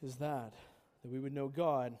is that we would know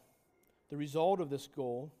God. The result of this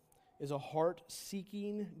goal is a heart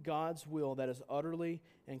seeking God's will that is utterly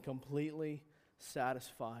and completely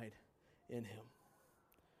satisfied in Him.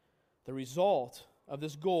 The result of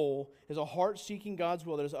this goal is a heart seeking God's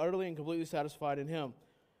will that is utterly and completely satisfied in Him.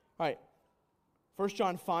 All right, 1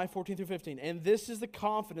 John 5:14-15. And this is the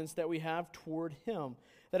confidence that we have toward Him,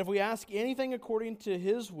 that if we ask anything according to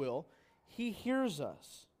His will, He hears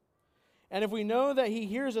us. And if we know that He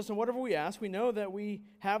hears us in whatever we ask, we know that we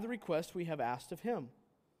have the request we have asked of Him.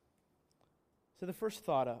 So the first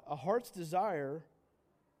thought, a heart's desire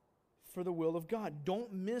for the will of God.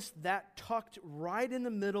 Don't miss that tucked right in the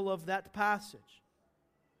middle of that passage.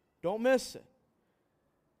 Don't miss it.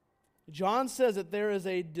 John says that there is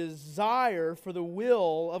a desire for the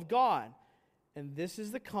will of God. And this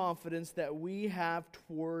is the confidence that we have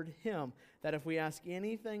toward Him, that if we ask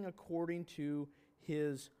anything according to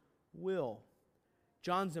His will.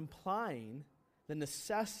 John's implying the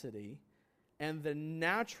necessity and the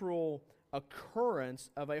natural occurrence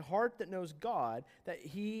of a heart that knows God, that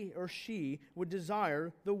he or she would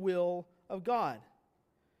desire the will of God.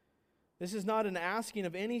 This is not an asking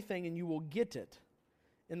of anything and you will get it.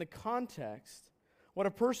 In the context, what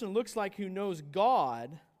a person looks like who knows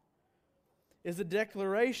God is a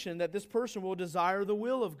declaration that this person will desire the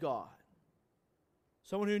will of God.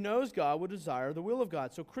 Someone who knows God will desire the will of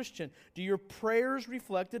God. So Christian, do your prayers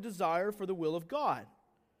reflect a desire for the will of God?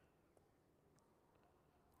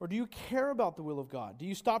 Or do you care about the will of God? Do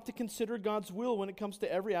you stop to consider God's will when it comes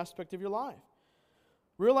to every aspect of your life?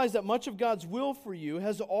 Realize that much of God's will for you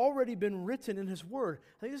has already been written in His Word.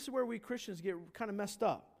 I think this is where we Christians get kind of messed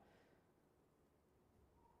up.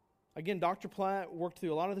 Again, Dr. Platt worked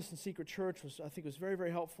through a lot of this in Secret Church, I think was very,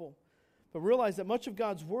 very helpful. But realize that much of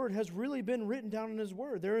God's Word has really been written down in His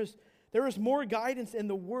Word. There is more guidance in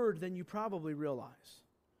the Word than you probably realize.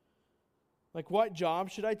 Like, what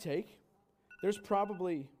job should I take? There's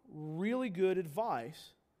probably really good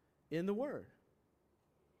advice in the Word.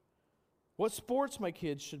 What sports my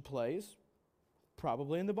kids should play is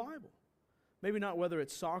probably in the Bible. Maybe not whether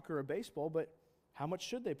it's soccer or baseball, but how much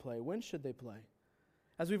should they play? When should they play?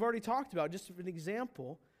 As we've already talked about, just an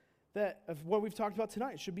example of what we've talked about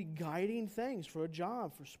tonight should be guiding things for a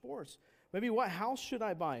job, for sports. Maybe what house should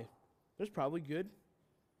I buy? There's probably good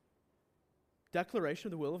declaration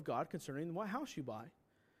of the will of God concerning what house you buy.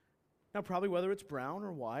 Now, probably whether it's brown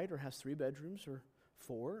or white or has 3 bedrooms or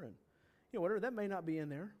 4 and whatever, that may not be in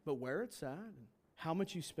there, but where it's at and how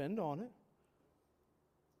much you spend on it.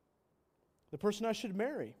 The person I should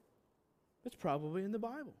marry, it's probably in the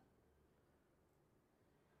Bible.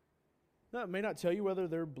 Now, it may not tell you whether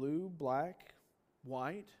they're blue, black,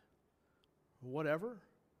 white, whatever,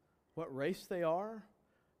 what race they are,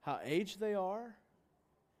 how aged they are.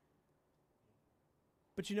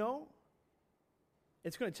 But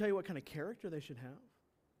it's going to tell you what kind of character they should have.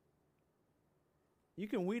 You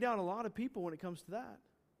can weed out a lot of people when it comes to that.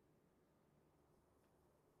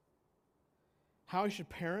 How I should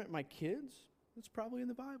parent my kids, it's probably in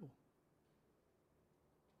the Bible.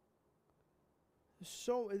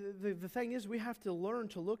 So the thing is, we have to learn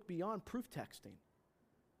to look beyond proof texting.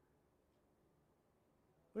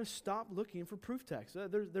 We're going to stop looking for proof text.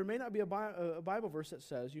 There may not be a Bible verse that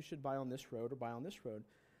says you should buy on this road or buy on this road,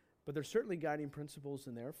 but there's certainly guiding principles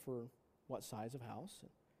in there for what size of house, and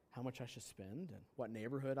how much I should spend, and what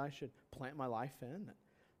neighborhood I should plant my life in, and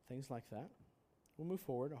things like that. We'll move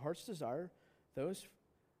forward. A heart's desire,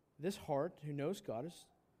 this heart who knows God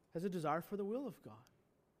has a desire for the will of God.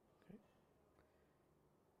 Okay?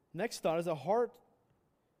 Next thought is a heart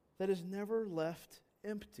that is never left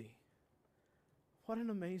empty. What an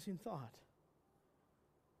amazing thought.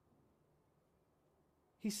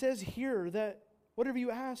 He says here that whatever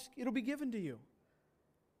you ask, it'll be given to you.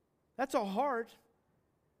 That's a heart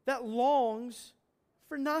that longs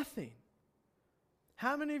for nothing.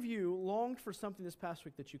 How many of you longed for something this past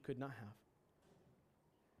week that you could not have?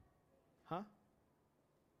 Huh?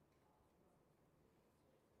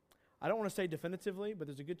 I don't want to say definitively, but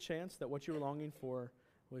there's a good chance that what you were longing for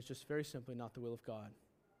was just very simply not the will of God.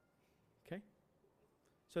 Okay?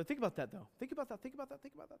 So think about that, though. Think about that.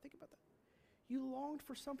 You longed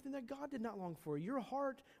for something that God did not long for. Your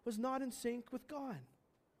heart was not in sync with God.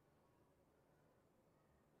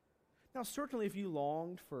 Now, certainly if you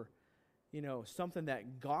longed for, something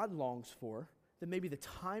that God longs for, then maybe the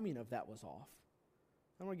timing of that was off.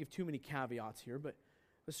 I don't want to give too many caveats here, but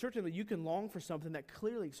certainly you can long for something that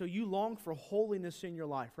clearly, so you long for holiness in your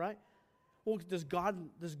life, right? Well, does God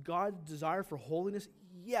desire for holiness?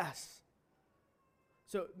 Yes.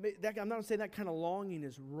 So I'm not saying that kind of longing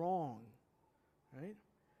is wrong, right?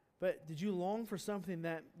 But did you long for something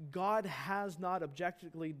that God has not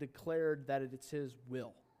objectively declared that it's His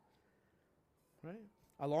will? Right?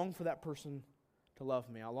 I long for that person to love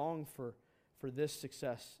me. I long for this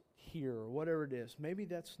success here or whatever it is. Maybe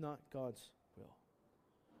that's not God's will.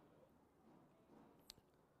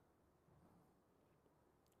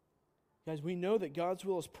 Guys, we know that God's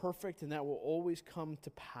will is perfect and that will always come to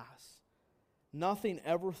pass. Nothing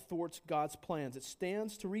ever thwarts God's plans. It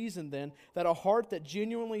stands to reason then that a heart that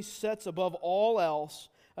genuinely sets above all else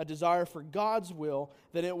a desire for God's will,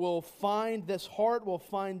 that this heart will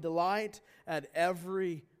find delight at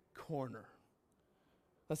every corner.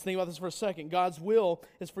 Let's think about this for a second. God's will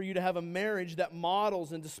is for you to have a marriage that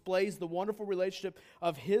models and displays the wonderful relationship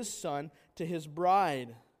of His Son to His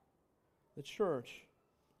bride, the church.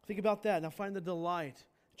 Think about that. Now find the delight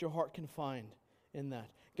that your heart can find in that.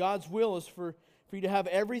 God's will is for you to have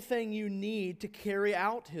everything you need to carry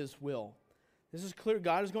out His will. This is clear.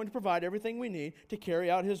 God is going to provide everything we need to carry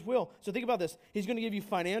out His will. So think about this. He's going to give you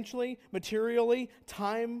financially, materially,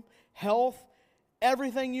 time, health,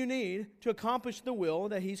 everything you need to accomplish the will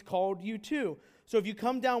that He's called you to. So if you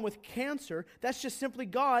come down with cancer, that's just simply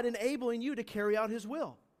God enabling you to carry out His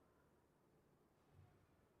will.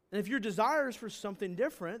 And if your desire is for something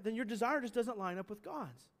different, then your desire just doesn't line up with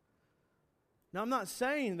God's. Now, I'm not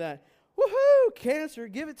saying that, woohoo, cancer,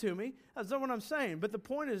 give it to me. That's not what I'm saying. But the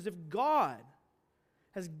point is, if God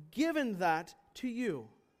has given that to you,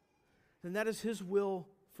 then that is His will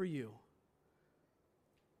for you.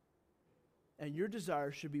 And your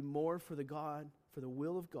desire should be more for the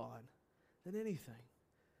will of God than anything.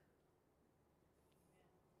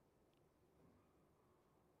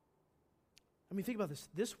 I mean, think about this.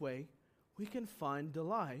 This way, we can find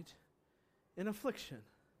delight in affliction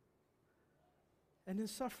and in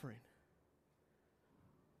suffering.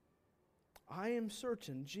 I am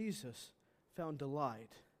certain Jesus found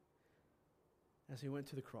delight as he went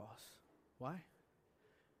to the cross. Why?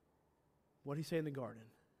 What did he say in the garden?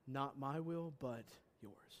 Not my will, but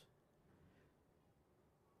yours.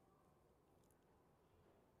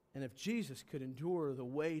 And if Jesus could endure the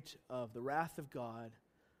weight of the wrath of God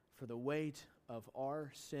for the weight of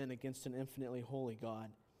our sin against an infinitely holy God,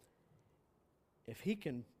 if he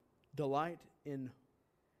can delight in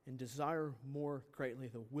and desire more greatly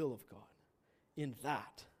the will of God in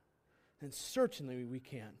that, then certainly we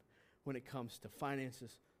can when it comes to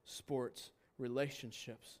finances, sports,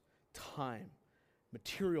 relationships, time,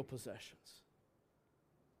 material possessions.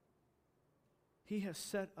 He has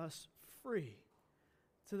set us free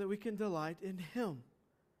so that we can delight in him.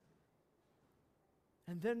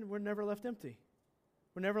 And then we're never left empty.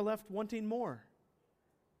 We're never left wanting more.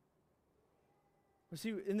 You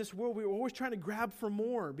see, in this world, we're always trying to grab for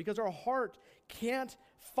more because our heart can't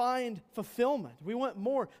find fulfillment. We want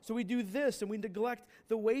more, so we do this and we neglect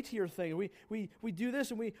the weightier thing. We do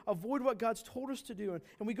this and we avoid what God's told us to do,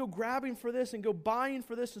 and we go grabbing for this and go buying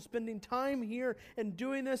for this and spending time here and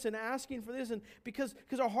doing this and asking for this, and because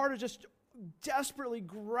our heart is just desperately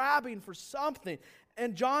grabbing for something.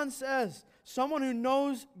 And John says, someone who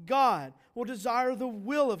knows God will desire the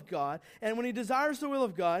will of God. And when he desires the will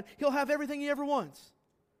of God, he'll have everything he ever wants.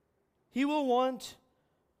 He will want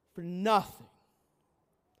for nothing.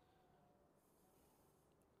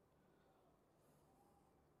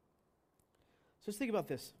 So let's think about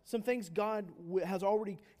this. Some things God has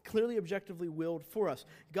already clearly, objectively willed for us.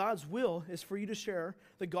 God's will is for you to share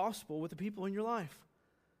the gospel with the people in your life.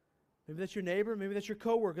 Maybe that's your neighbor, maybe that's your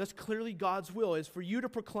coworker. That's clearly God's will, is for you to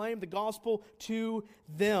proclaim the gospel to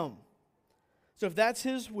them. So if that's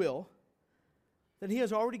his will, then he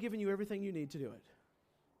has already given you everything you need to do it.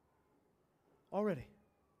 Already.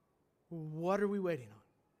 What are we waiting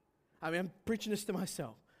on? I mean, I'm preaching this to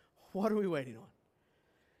myself. What are we waiting on?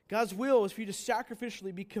 God's will is for you to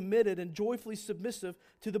sacrificially be committed and joyfully submissive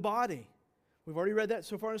to the body. We've already read that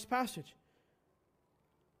so far in this passage.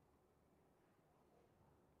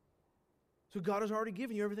 So God has already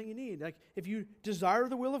given you everything you need. Like, if you desire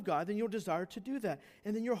the will of God, then you'll desire to do that.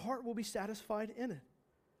 And then your heart will be satisfied in it.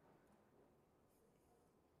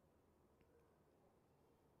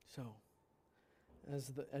 So,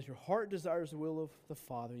 as your heart desires the will of the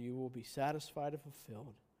Father, you will be satisfied and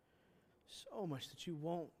fulfilled so much that you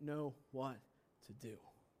won't know what to do.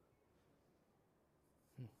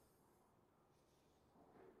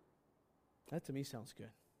 That to me sounds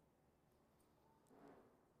good.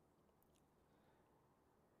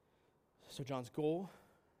 So John's goal,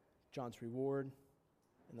 John's reward,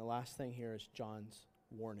 and the last thing here is John's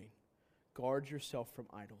warning. Guard yourself from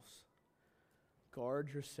idols. Guard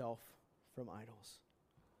yourself from idols.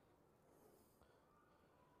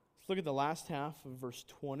 Let's look at the last half of verse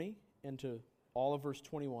 20 into all of verse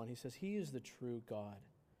 21. He says, he is the true God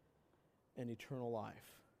and eternal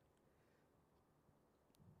life.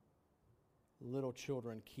 Little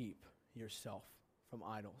children, keep yourself from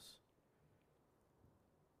idols.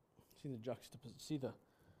 See the juxtaposition, see the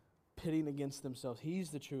pitting against themselves. He's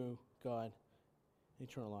the true God,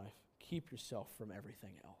 eternal life. Keep yourself from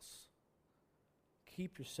everything else.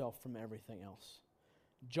 Keep yourself from everything else.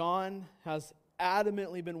 John has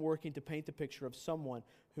adamantly been working to paint the picture of someone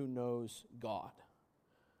who knows God.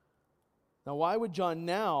 Now, why would John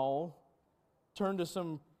now turn to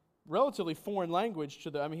some relatively foreign language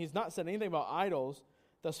he's not said anything about idols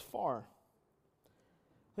thus far.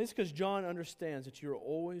 I think it's because John understands that you're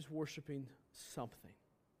always worshiping something.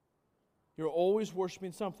 You're always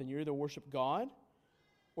worshiping something. You either worship God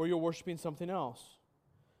or you're worshiping something else.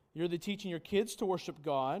 You're either teaching your kids to worship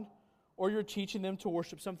God or you're teaching them to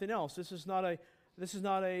worship something else. This is not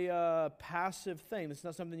a passive thing. This is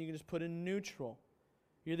not something you can just put in neutral.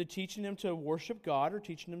 You're either teaching them to worship God or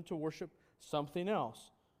teaching them to worship something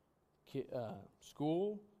else.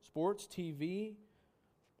 School, sports, TV.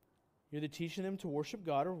 You're either teaching them to worship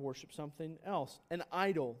God or worship something else. An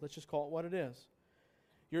idol, let's just call it what it is.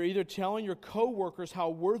 You're either telling your coworkers how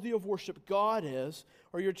worthy of worship God is,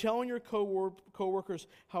 or you're telling your coworkers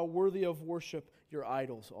how worthy of worship your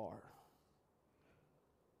idols are.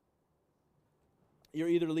 You're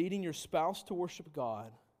either leading your spouse to worship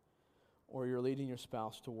God, or you're leading your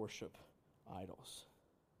spouse to worship idols.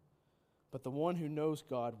 But the one who knows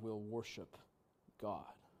God will worship God.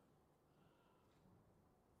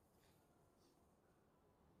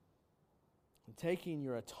 And taking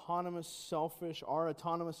our autonomous, selfish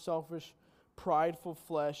prideful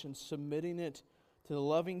flesh and submitting it to the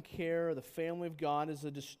loving care of the family of God is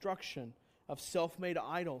the destruction of self-made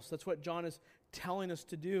idols. That's what John is telling us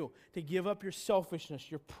to do, to give up your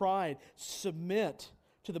selfishness, your pride, submit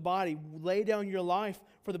to the body, lay down your life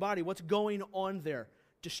for the body. What's going on there?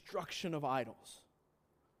 Destruction of idols.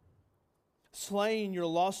 Slaying your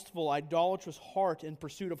lustful, idolatrous heart in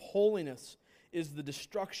pursuit of holiness is the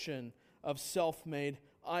destruction of self-made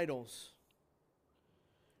idols.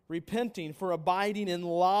 Repenting for abiding in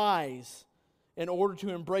lies in order to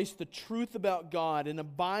embrace the truth about God and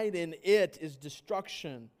abide in it is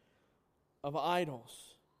destruction of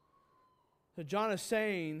idols. So John is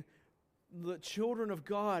saying, the children of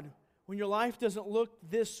God, when your life doesn't look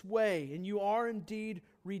this way and you are indeed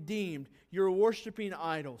redeemed, you're worshiping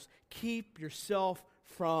idols. Keep yourself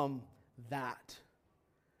from that.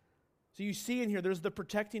 So you see in here, there's the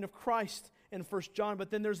protecting of Christ in 1 John,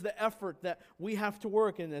 but then there's the effort that we have to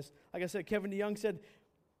work in this. Like I said, Kevin DeYoung said,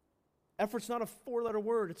 effort's not a four-letter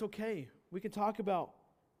word. It's okay. We can talk about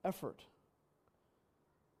effort.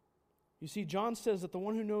 You see, John says that the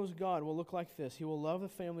one who knows God will look like this. He will love the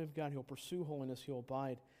family of God. He'll pursue holiness. He'll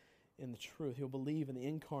abide in the truth. He'll believe in the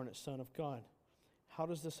incarnate Son of God. How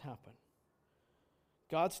does this happen?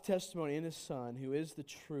 God's testimony in His Son, who is the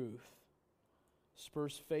truth,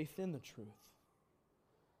 spurs faith in the truth.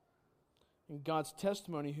 And God's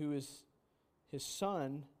testimony, who is His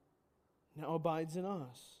Son, now abides in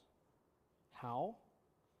us. How?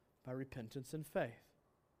 By repentance and faith.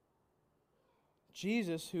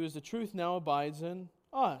 Jesus, who is the truth, now abides in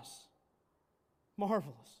us.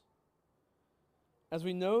 Marvelous. As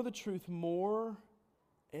we know the truth more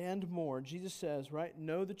and more, Jesus says, right,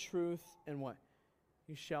 know the truth and what?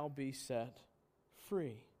 You shall be set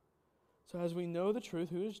free. So as we know the truth,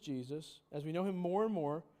 who is Jesus, as we know Him more and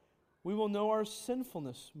more, we will know our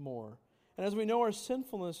sinfulness more. And as we know our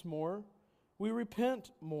sinfulness more, we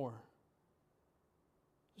repent more.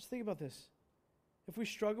 Just think about this. If we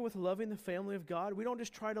struggle with loving the family of God, we don't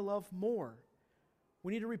just try to love more.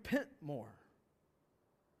 We need to repent more.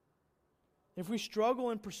 If we struggle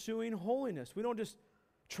in pursuing holiness, we don't just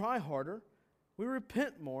try harder. We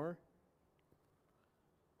repent more.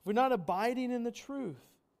 If we're not abiding in the truth,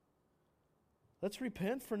 let's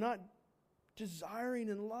repent for not desiring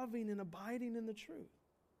and loving and abiding in the truth.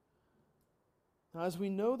 Now, as we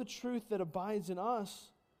know the truth that abides in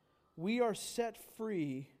us, we are set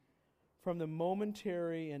free from the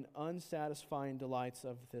momentary and unsatisfying delights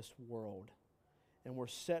of this world. And we're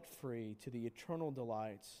set free to the eternal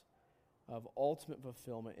delights of ultimate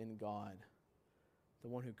fulfillment in God, the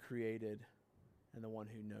one who created and the one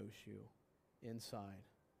who knows you inside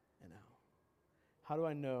and out. How do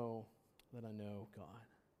I know that I know God?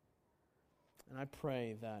 And I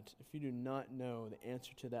pray that if you do not know the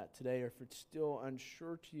answer to that today, or if it's still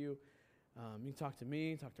unsure to you, you can talk to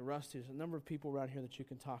me, talk to Rusty. There's a number of people around here that you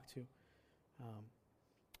can talk to.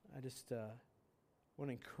 I just want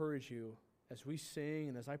to encourage you as we sing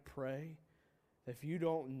and as I pray, that if you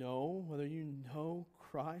don't know whether you know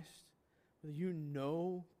Christ, whether you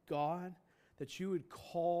know God, that you would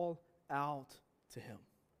call out to Him.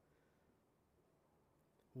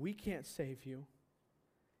 We can't save you.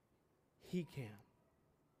 He can.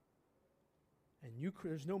 And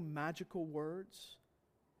there's no magical words.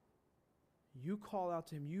 You call out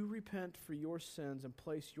to Him. You repent for your sins and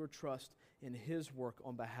place your trust in His work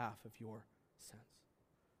on behalf of your sins.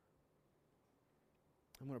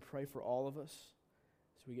 I'm going to pray for all of us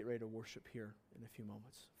as we get ready to worship here in a few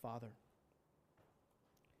moments. Father,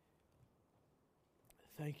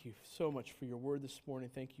 thank you so much for your word this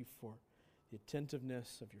morning. Thank you for the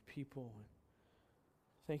attentiveness of your people. And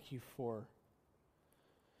thank you for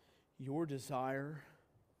your desire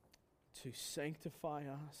to sanctify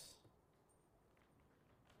us.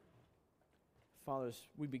 Father, as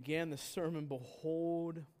we began the sermon,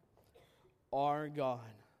 behold our God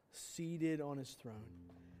seated on His throne.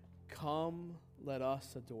 Come, let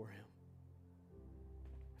us adore Him.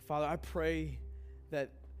 Father, I pray that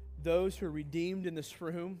those who are redeemed in this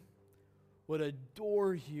room would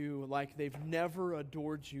adore you like they've never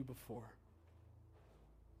adored you before.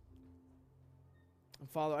 And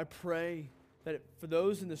Father, I pray that for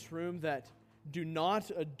those in this room that do not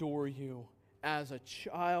adore you as a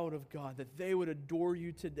child of God, that they would adore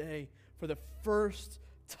you today for the first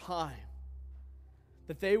time.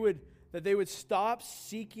 That they would stop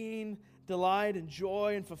seeking delight and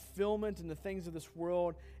joy and fulfillment in the things of this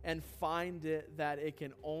world and find it that it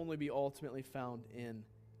can only be ultimately found in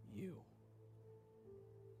you.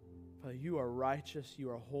 Father, you are righteous,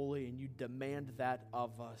 you are holy, and you demand that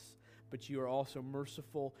of us. But you are also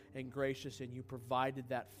merciful and gracious, and you provided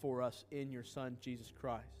that for us in your Son, Jesus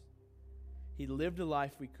Christ. He lived a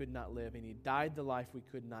life we could not live, and He died the life we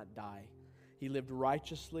could not die. He lived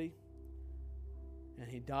righteously, and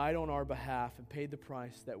He died on our behalf and paid the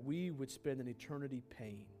price that we would spend an eternity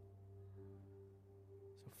paying.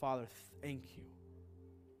 So, Father, thank you.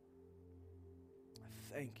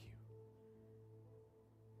 Thank you.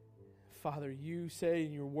 Father, you say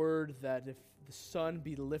in your word that if the Son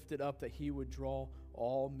be lifted up, that He would draw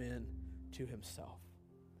all men to Himself.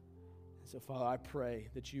 And so, Father, I pray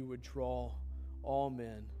that you would draw all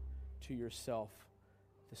men to yourself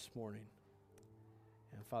this morning.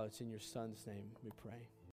 And Father, it's in your Son's name we pray.